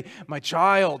say, my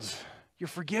child, you're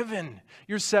forgiven.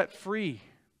 You're set free.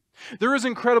 There is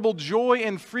incredible joy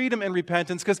and freedom in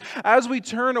repentance because as we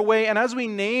turn away and as we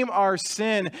name our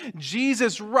sin,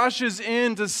 Jesus rushes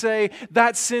in to say,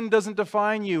 that sin doesn't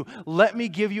define you. Let me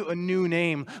give you a new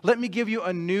name. Let me give you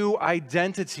a new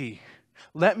identity.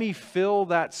 Let me fill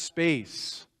that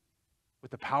space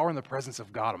with the power and the presence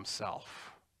of God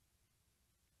Himself.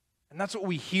 And that's what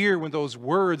we hear with those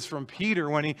words from Peter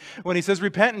when he says,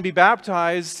 repent and be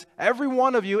baptized, every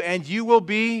one of you, and you will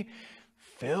be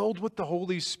filled with the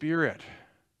Holy Spirit.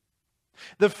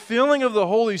 The filling of the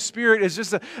Holy Spirit is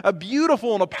just a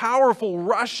beautiful and a powerful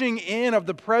rushing in of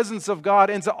the presence of God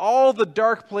into all the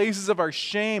dark places of our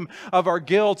shame, of our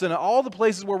guilt, and all the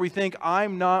places where we think,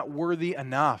 I'm not worthy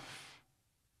enough.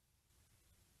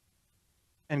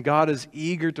 And God is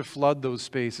eager to flood those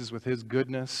spaces with His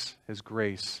goodness, His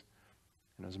grace,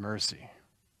 and His mercy.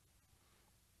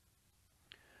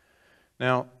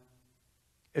 Now,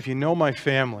 if you know my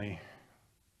family,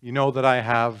 you know that I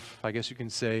have, I guess you can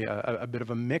say, a bit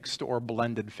of a mixed or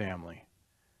blended family.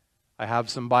 I have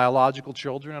some biological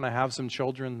children, and I have some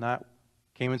children that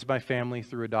came into my family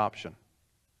through adoption.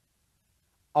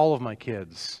 All of my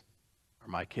kids are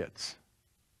my kids.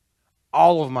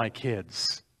 All of my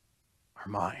kids are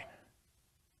mine.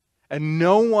 And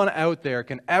no one out there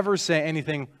can ever say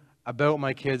anything about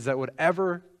my kids that would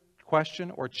ever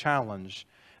question or challenge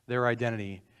their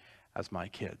identity as my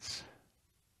kids.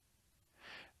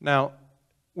 Now,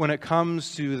 when it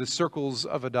comes to the circles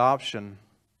of adoption,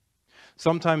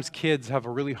 sometimes kids have a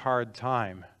really hard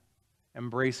time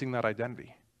embracing that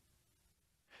identity.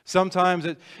 Sometimes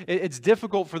it's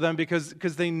difficult for them because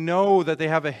they know that they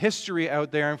have a history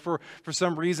out there, and for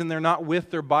some reason they're not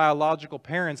with their biological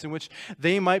parents, in which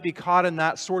they might be caught in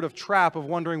that sort of trap of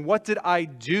wondering, what did I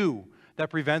do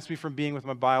that prevents me from being with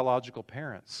my biological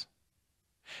parents?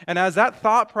 And as that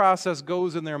thought process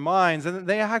goes in their minds, and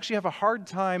they actually have a hard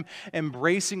time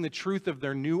embracing the truth of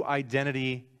their new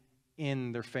identity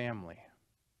in their family.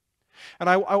 And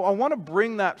I want to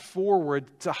bring that forward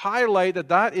to highlight that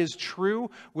that is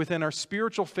true within our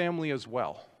spiritual family as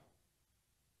well.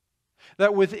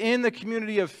 That within the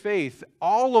community of faith,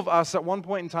 all of us at one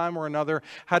point in time or another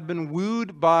had been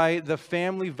wooed by the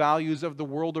family values of the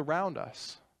world around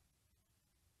us.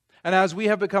 And as we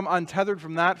have become untethered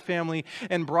from that family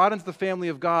and brought into the family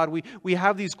of God, we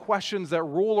have these questions that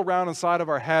roll around inside of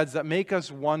our heads that make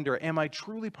us wonder, am I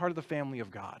truly part of the family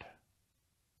of God?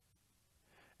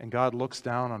 And God looks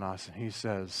down on us and He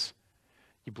says,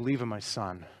 you believe in my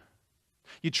Son.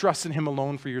 You trust in Him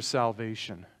alone for your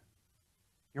salvation.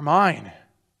 You're mine.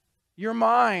 You're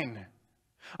mine.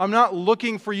 I'm not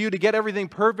looking for you to get everything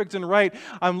perfect and right.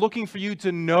 I'm looking for you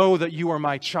to know that you are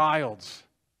my child.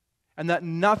 And that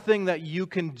nothing that you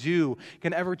can do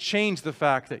can ever change the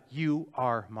fact that you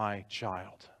are my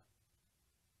child.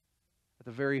 At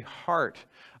the very heart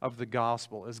of the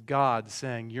gospel is God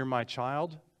saying, you're my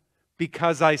child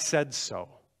because I said so.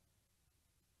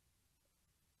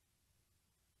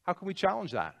 How can we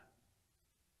challenge that?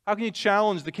 How can you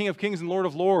challenge the King of Kings and Lord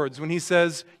of Lords when He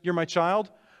says, you're my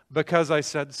child because I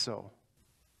said so?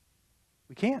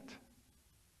 We can't.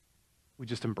 We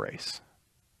just embrace.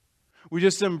 We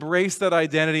just embrace that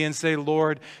identity and say,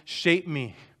 Lord, shape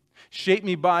me. Shape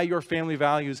me by your family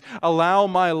values. Allow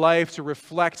my life to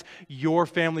reflect your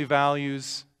family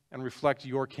values and reflect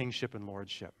your kingship and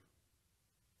lordship.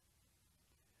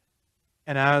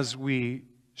 And as we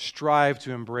strive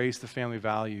to embrace the family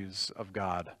values of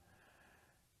God,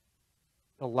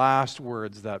 the last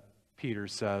words that Peter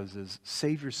says is,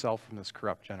 save yourself from this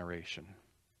corrupt generation.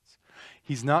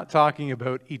 He's not talking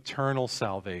about eternal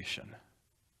salvation.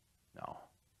 No.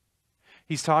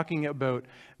 He's talking about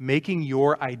making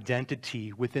your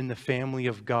identity within the family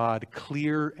of God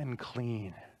clear and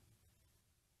clean.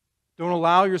 Don't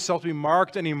allow yourself to be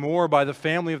marked anymore by the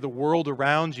family of the world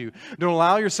around you. Don't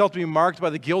allow yourself to be marked by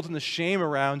the guilt and the shame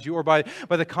around you, or by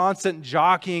the constant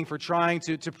jockeying for trying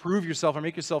to prove yourself or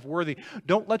make yourself worthy.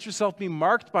 Don't let yourself be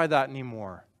marked by that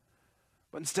anymore.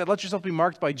 But instead, let yourself be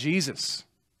marked by Jesus,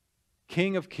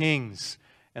 King of Kings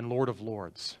and Lord of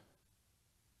Lords.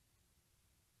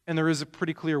 And there is a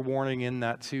pretty clear warning in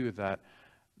that too, that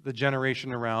the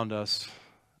generation around us,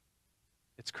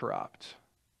 it's corrupt.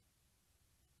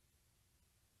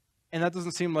 And that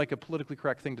doesn't seem like a politically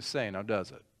correct thing to say, now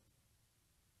does it?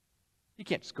 You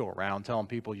can't just go around telling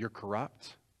people you're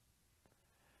corrupt.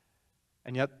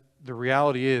 And yet, the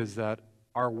reality is that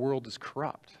our world is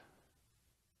corrupt.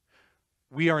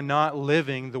 We are not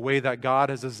living the way that God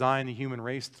has designed the human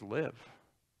race to live.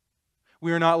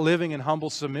 We are not living in humble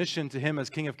submission to Him as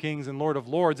King of Kings and Lord of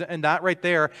Lords. And that right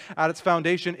there, at its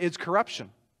foundation, is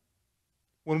corruption.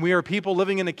 When we are people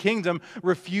living in a kingdom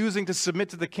refusing to submit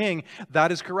to the King,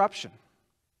 that is corruption.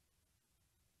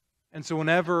 And so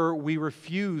whenever we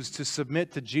refuse to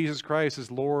submit to Jesus Christ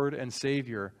as Lord and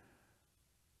Savior,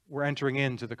 we're entering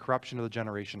into the corruption of the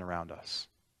generation around us.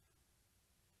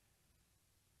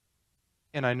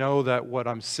 And I know that what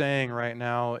I'm saying right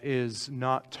now is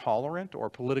not tolerant or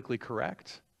politically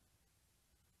correct,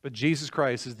 but Jesus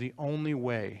Christ is the only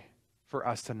way for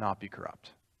us to not be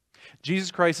corrupt.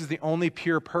 Jesus Christ is the only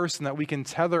pure person that we can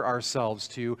tether ourselves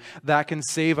to that can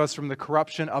save us from the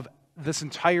corruption of this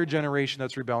entire generation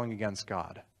that's rebelling against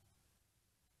God.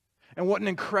 And what an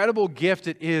incredible gift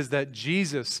it is that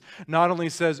Jesus not only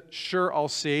says, sure, I'll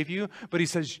save you, but He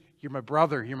says, you're my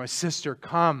brother, you're my sister,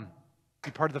 come,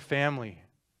 be part of the family.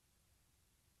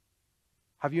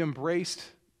 Have you embraced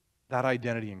that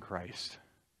identity in Christ?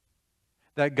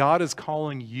 That God is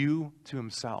calling you to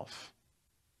Himself.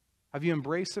 Have you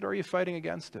embraced it or are you fighting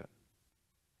against it?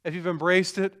 If you've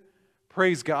embraced it,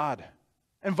 praise God.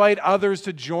 Invite others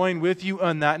to join with you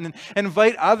on that and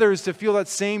invite others to feel that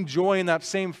same joy and that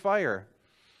same fire.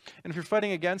 And if you're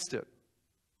fighting against it,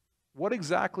 what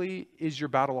exactly is your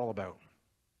battle all about?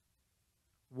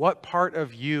 What part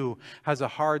of you has a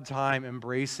hard time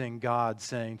embracing God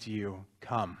saying to you,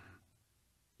 come,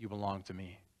 you belong to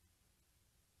me?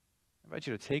 I invite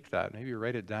you to take that, maybe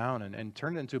write it down and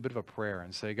turn it into a bit of a prayer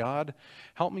and say, God,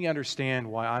 help me understand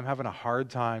why I'm having a hard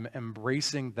time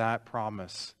embracing that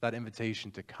promise, that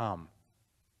invitation to come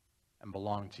and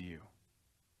belong to you.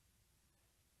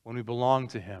 When we belong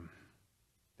to Him,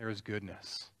 there is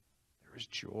goodness, there is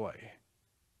joy,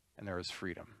 and there is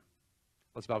freedom.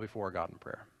 Let's bow before God in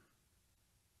prayer.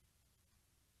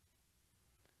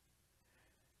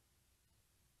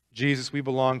 Jesus, we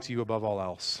belong to you above all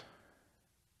else.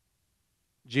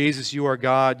 Jesus, you are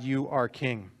God, you are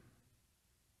King.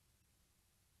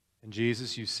 And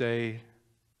Jesus, you say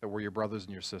that we're your brothers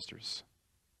and your sisters.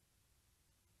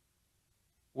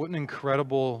 What an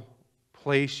incredible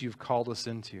place you've called us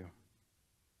into.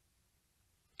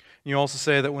 You also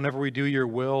say that whenever we do your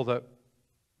will, that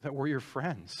we're your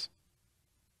friends.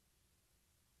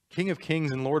 King of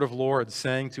Kings and Lord of Lords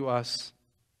saying to us,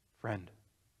 friend.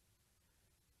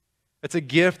 It's a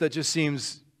gift that just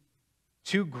seems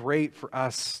too great for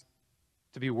us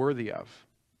to be worthy of.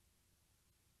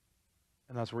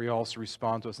 And that's where you also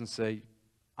respond to us and say,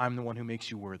 I'm the one who makes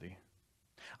you worthy.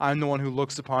 I'm the one who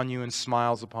looks upon you and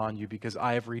smiles upon you because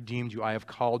I have redeemed you. I have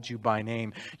called you by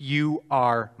name. You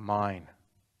are mine.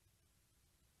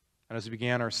 And as we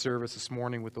began our service this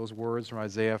morning with those words from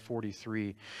Isaiah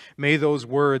 43, may those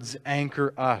words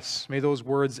anchor us. May those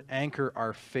words anchor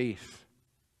our faith,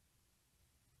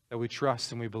 that we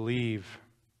trust and we believe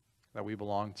that we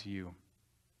belong to you.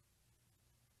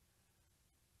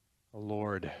 Oh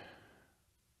Lord,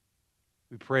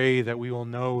 we pray that we will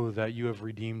know that you have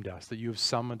redeemed us, that you have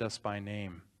summoned us by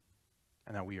name,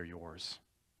 and that we are yours.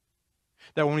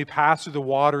 That when we pass through the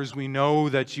waters, we know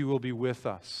that you will be with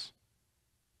us.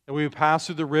 That when we pass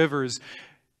through the rivers,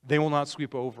 they will not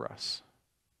sweep over us.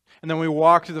 And then when we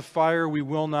walk through the fire, we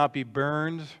will not be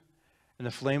burned, and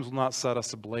the flames will not set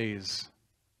us ablaze,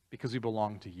 because we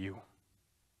belong to you.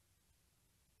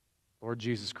 Lord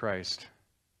Jesus Christ,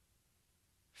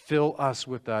 fill us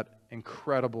with that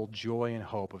incredible joy and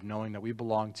hope of knowing that we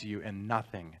belong to you and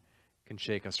nothing can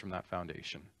shake us from that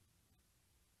foundation.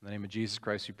 In the name of Jesus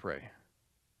Christ we pray.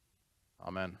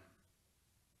 Amen.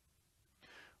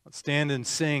 Let's stand and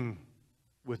sing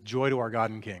with joy to our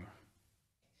God and King.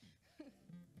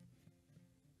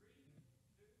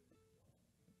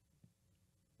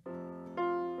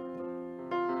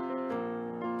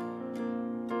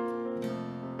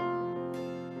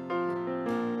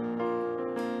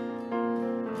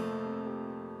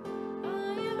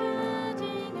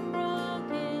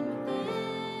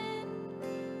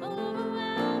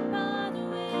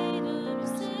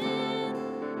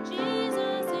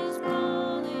 Jesus is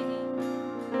calling.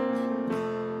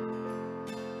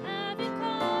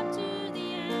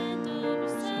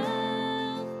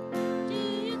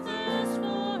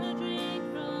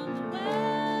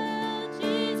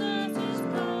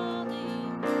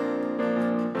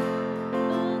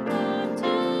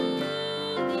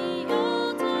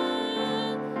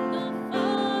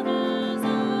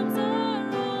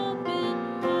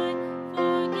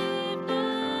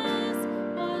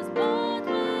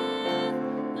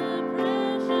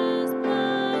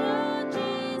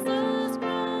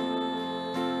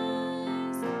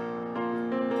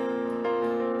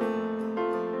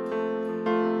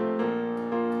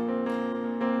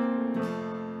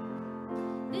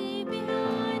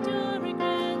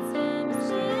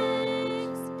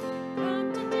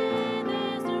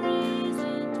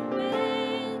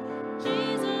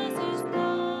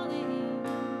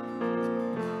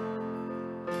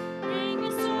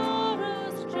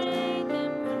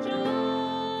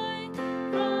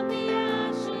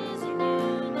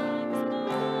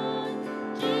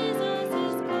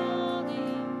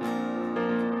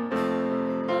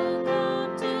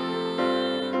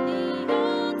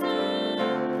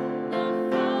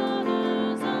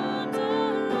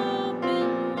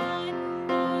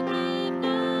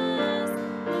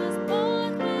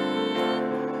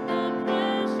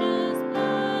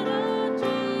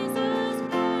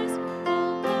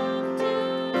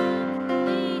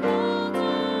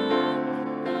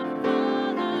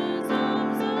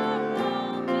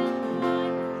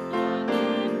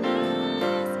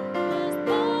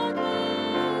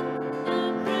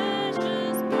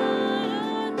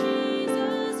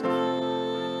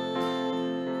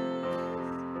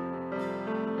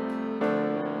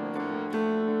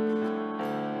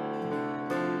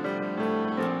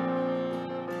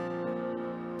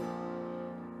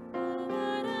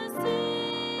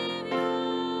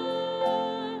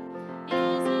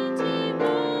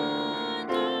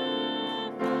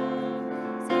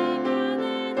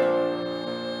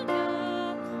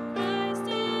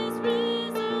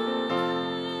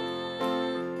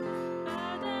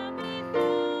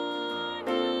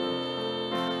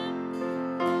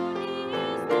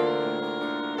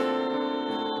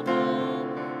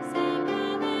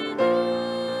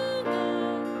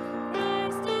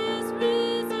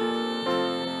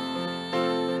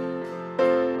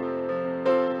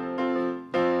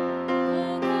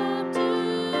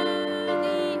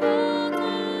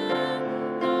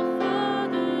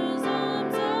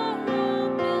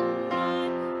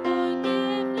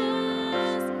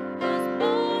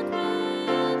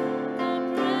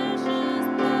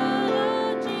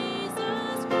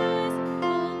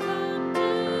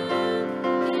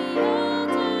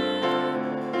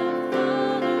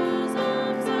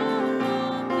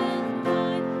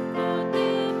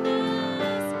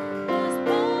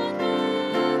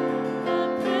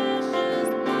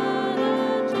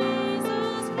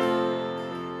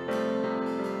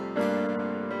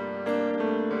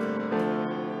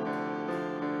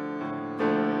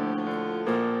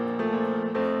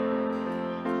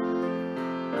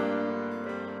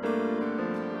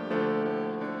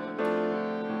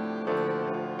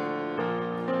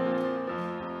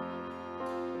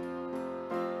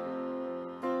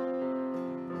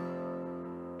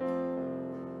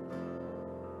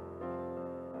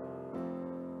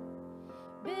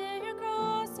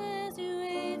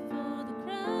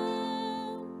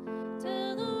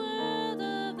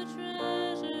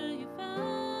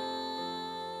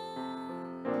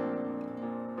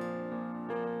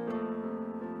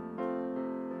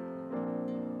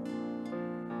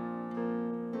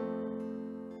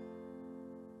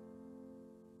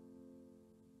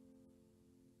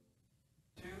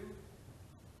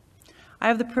 I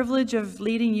have the privilege of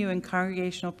leading you in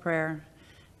congregational prayer.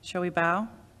 Shall we bow?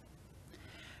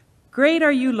 Great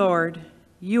are you, Lord.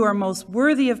 You are most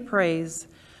worthy of praise.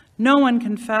 No one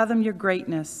can fathom your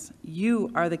greatness.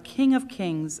 You are the King of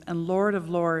kings and Lord of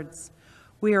lords.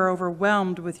 We are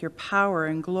overwhelmed with your power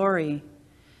and glory.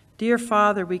 Dear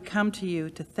Father, we come to you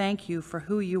to thank you for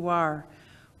who you are.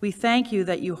 We thank you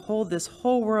that you hold this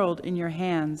whole world in your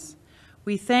hands.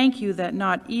 We thank you that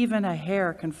not even a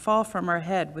hair can fall from our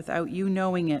head without you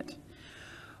knowing it.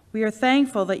 We are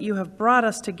thankful that you have brought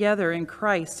us together in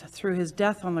Christ through his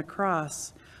death on the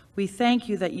cross. We thank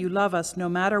you that you love us no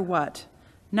matter what.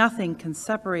 Nothing can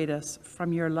separate us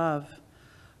from your love.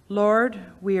 Lord,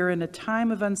 we are in a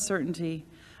time of uncertainty,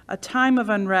 a time of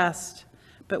unrest,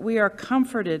 but we are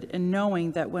comforted in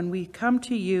knowing that when we come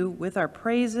to you with our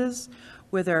praises,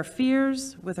 with our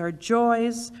fears, with our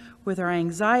joys, with our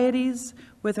anxieties,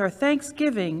 with our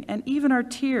thanksgiving, and even our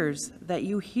tears, that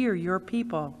you hear your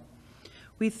people.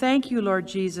 We thank you, Lord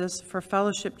Jesus, for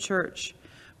Fellowship Church.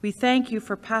 We thank you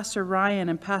for Pastor Ryan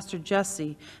and Pastor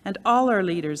Jesse and all our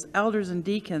leaders, elders, and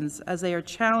deacons as they are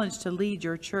challenged to lead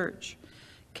your church.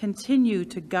 Continue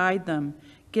to guide them,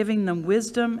 giving them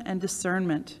wisdom and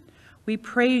discernment. We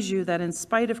praise you that in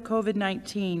spite of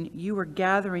COVID-19, you are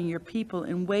gathering your people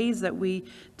in ways that we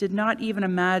did not even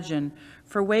imagine,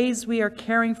 for ways we are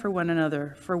caring for one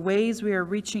another, for ways we are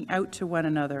reaching out to one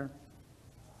another.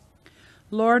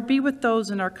 Lord, be with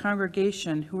those in our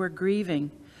congregation who are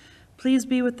grieving. Please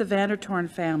be with the Vandertorn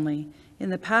family in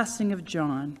the passing of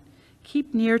John.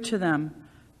 Keep near to them.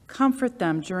 Comfort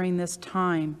them during this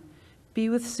time. Be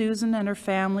with Susan and her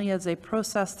family as they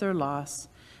process their loss.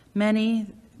 May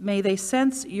they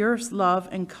sense your love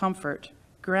and comfort.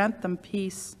 Grant them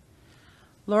peace.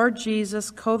 Lord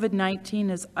Jesus, COVID-19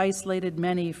 has isolated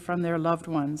many from their loved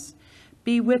ones.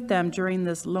 Be with them during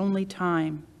this lonely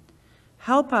time.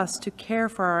 Help us to care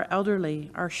for our elderly,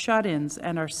 our shut-ins,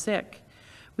 and our sick.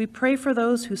 We pray for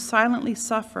those who silently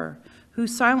suffer, who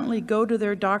silently go to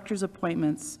their doctor's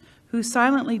appointments, who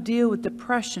silently deal with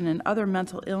depression and other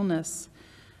mental illness.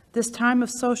 This time of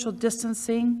social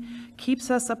distancing keeps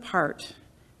us apart.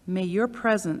 May your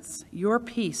presence, your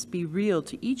peace be real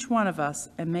to each one of us,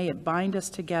 and may it bind us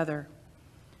together.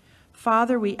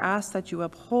 Father, we ask that you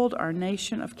uphold our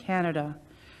nation of Canada.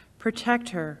 Protect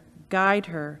her, guide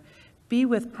her, be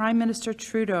with Prime Minister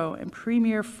Trudeau and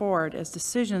Premier Ford as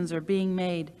decisions are being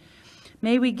made.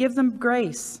 May we give them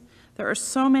grace. There are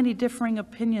so many differing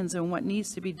opinions on what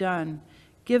needs to be done.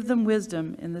 Give them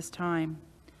wisdom in this time.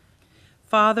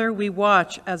 Father, we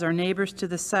watch as our neighbors to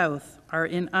the south are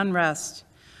in unrest.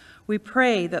 We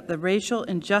pray that the racial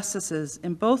injustices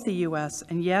in both the U.S.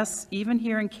 and, yes, even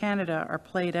here in Canada are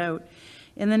played out.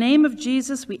 In the name of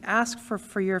Jesus, we ask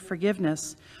for your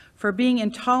forgiveness, for being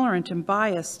intolerant and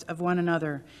biased of one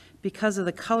another because of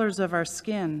the colors of our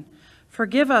skin.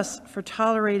 Forgive us for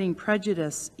tolerating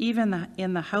prejudice, even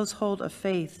in the household of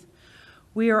faith.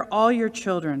 We are all your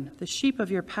children, the sheep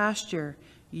of your pasture.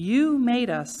 You made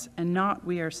us and not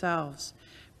we ourselves.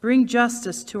 Bring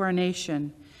justice to our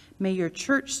nation. May your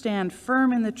church stand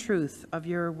firm in the truth of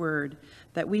your word,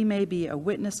 that we may be a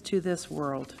witness to this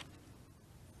world.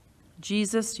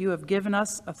 Jesus, you have given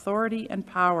us authority and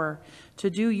power to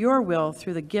do your will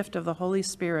through the gift of the Holy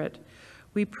Spirit.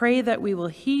 We pray that we will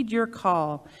heed your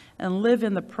call and live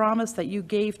in the promise that you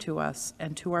gave to us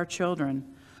and to our children.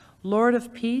 Lord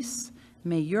of peace,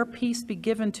 may your peace be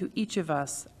given to each of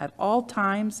us at all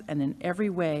times and in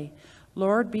every way.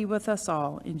 Lord, be with us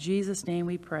all. In Jesus' name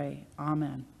we pray.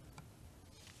 Amen.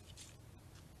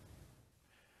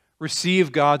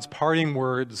 Receive God's parting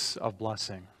words of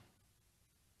blessing.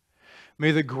 May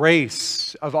the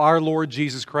grace of our Lord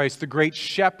Jesus Christ, the great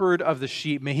shepherd of the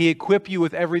sheep, may he equip you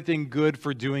with everything good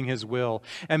for doing his will,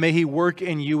 and may he work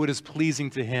in you what is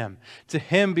pleasing to him. To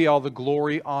him be all the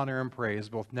glory, honor, and praise,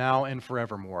 both now and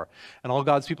forevermore. And all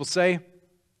God's people say,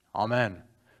 Amen.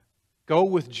 Go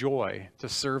with joy to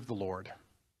serve the Lord.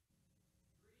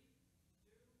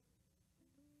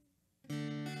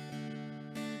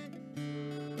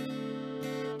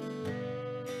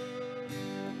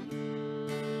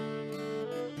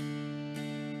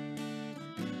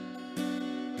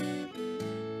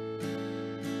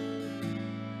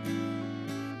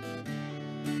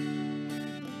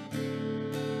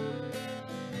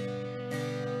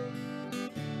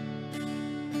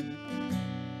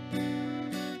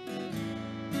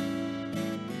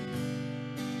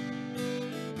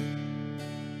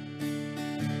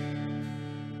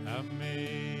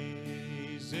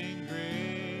 Amazing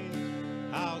grace,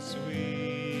 how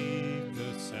sweet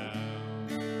the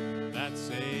sound that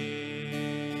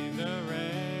saved a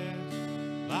wretch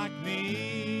like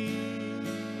me.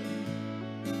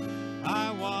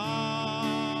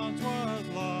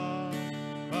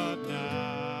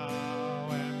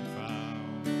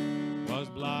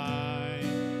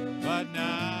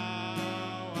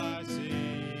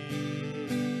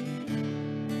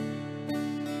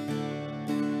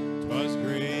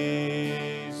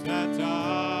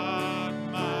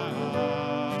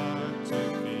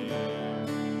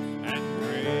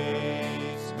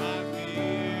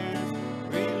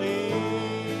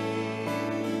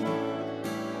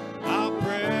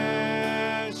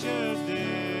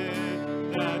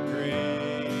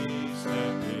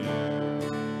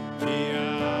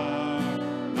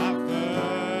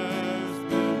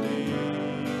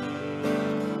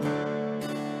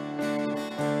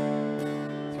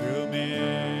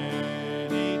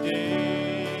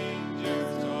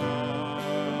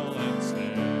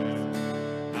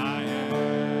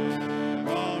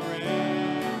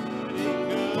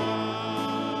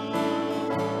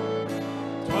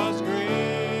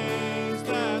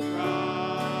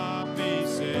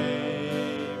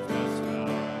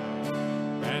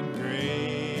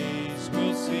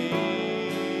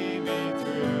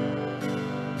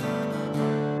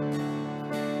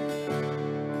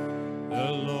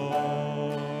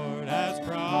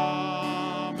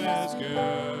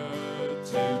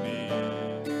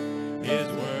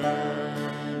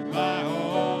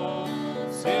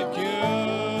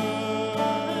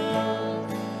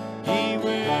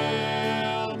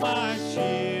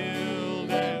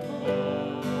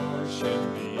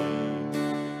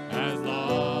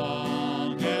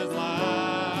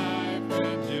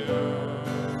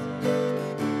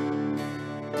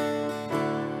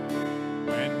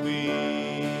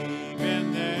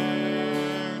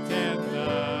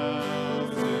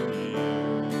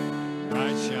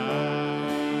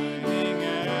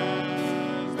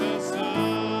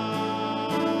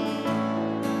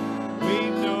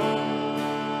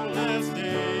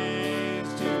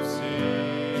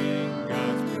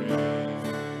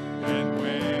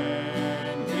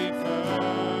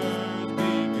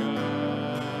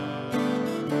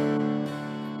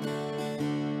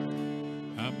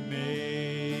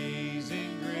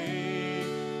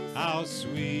 how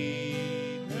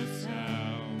sweet the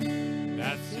sound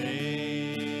that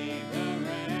saved a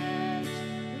wretch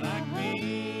like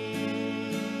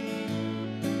me.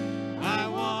 I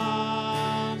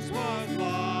once was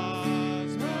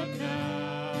lost, but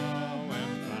now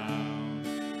am found,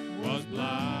 was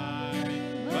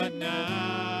blind, but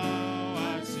now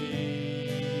I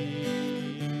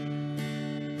see.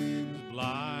 Was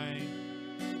blind,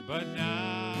 but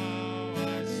now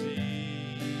I see.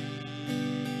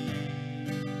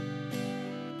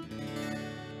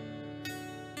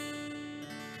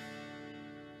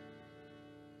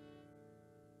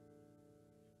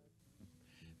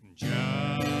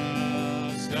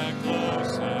 Just a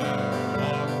closer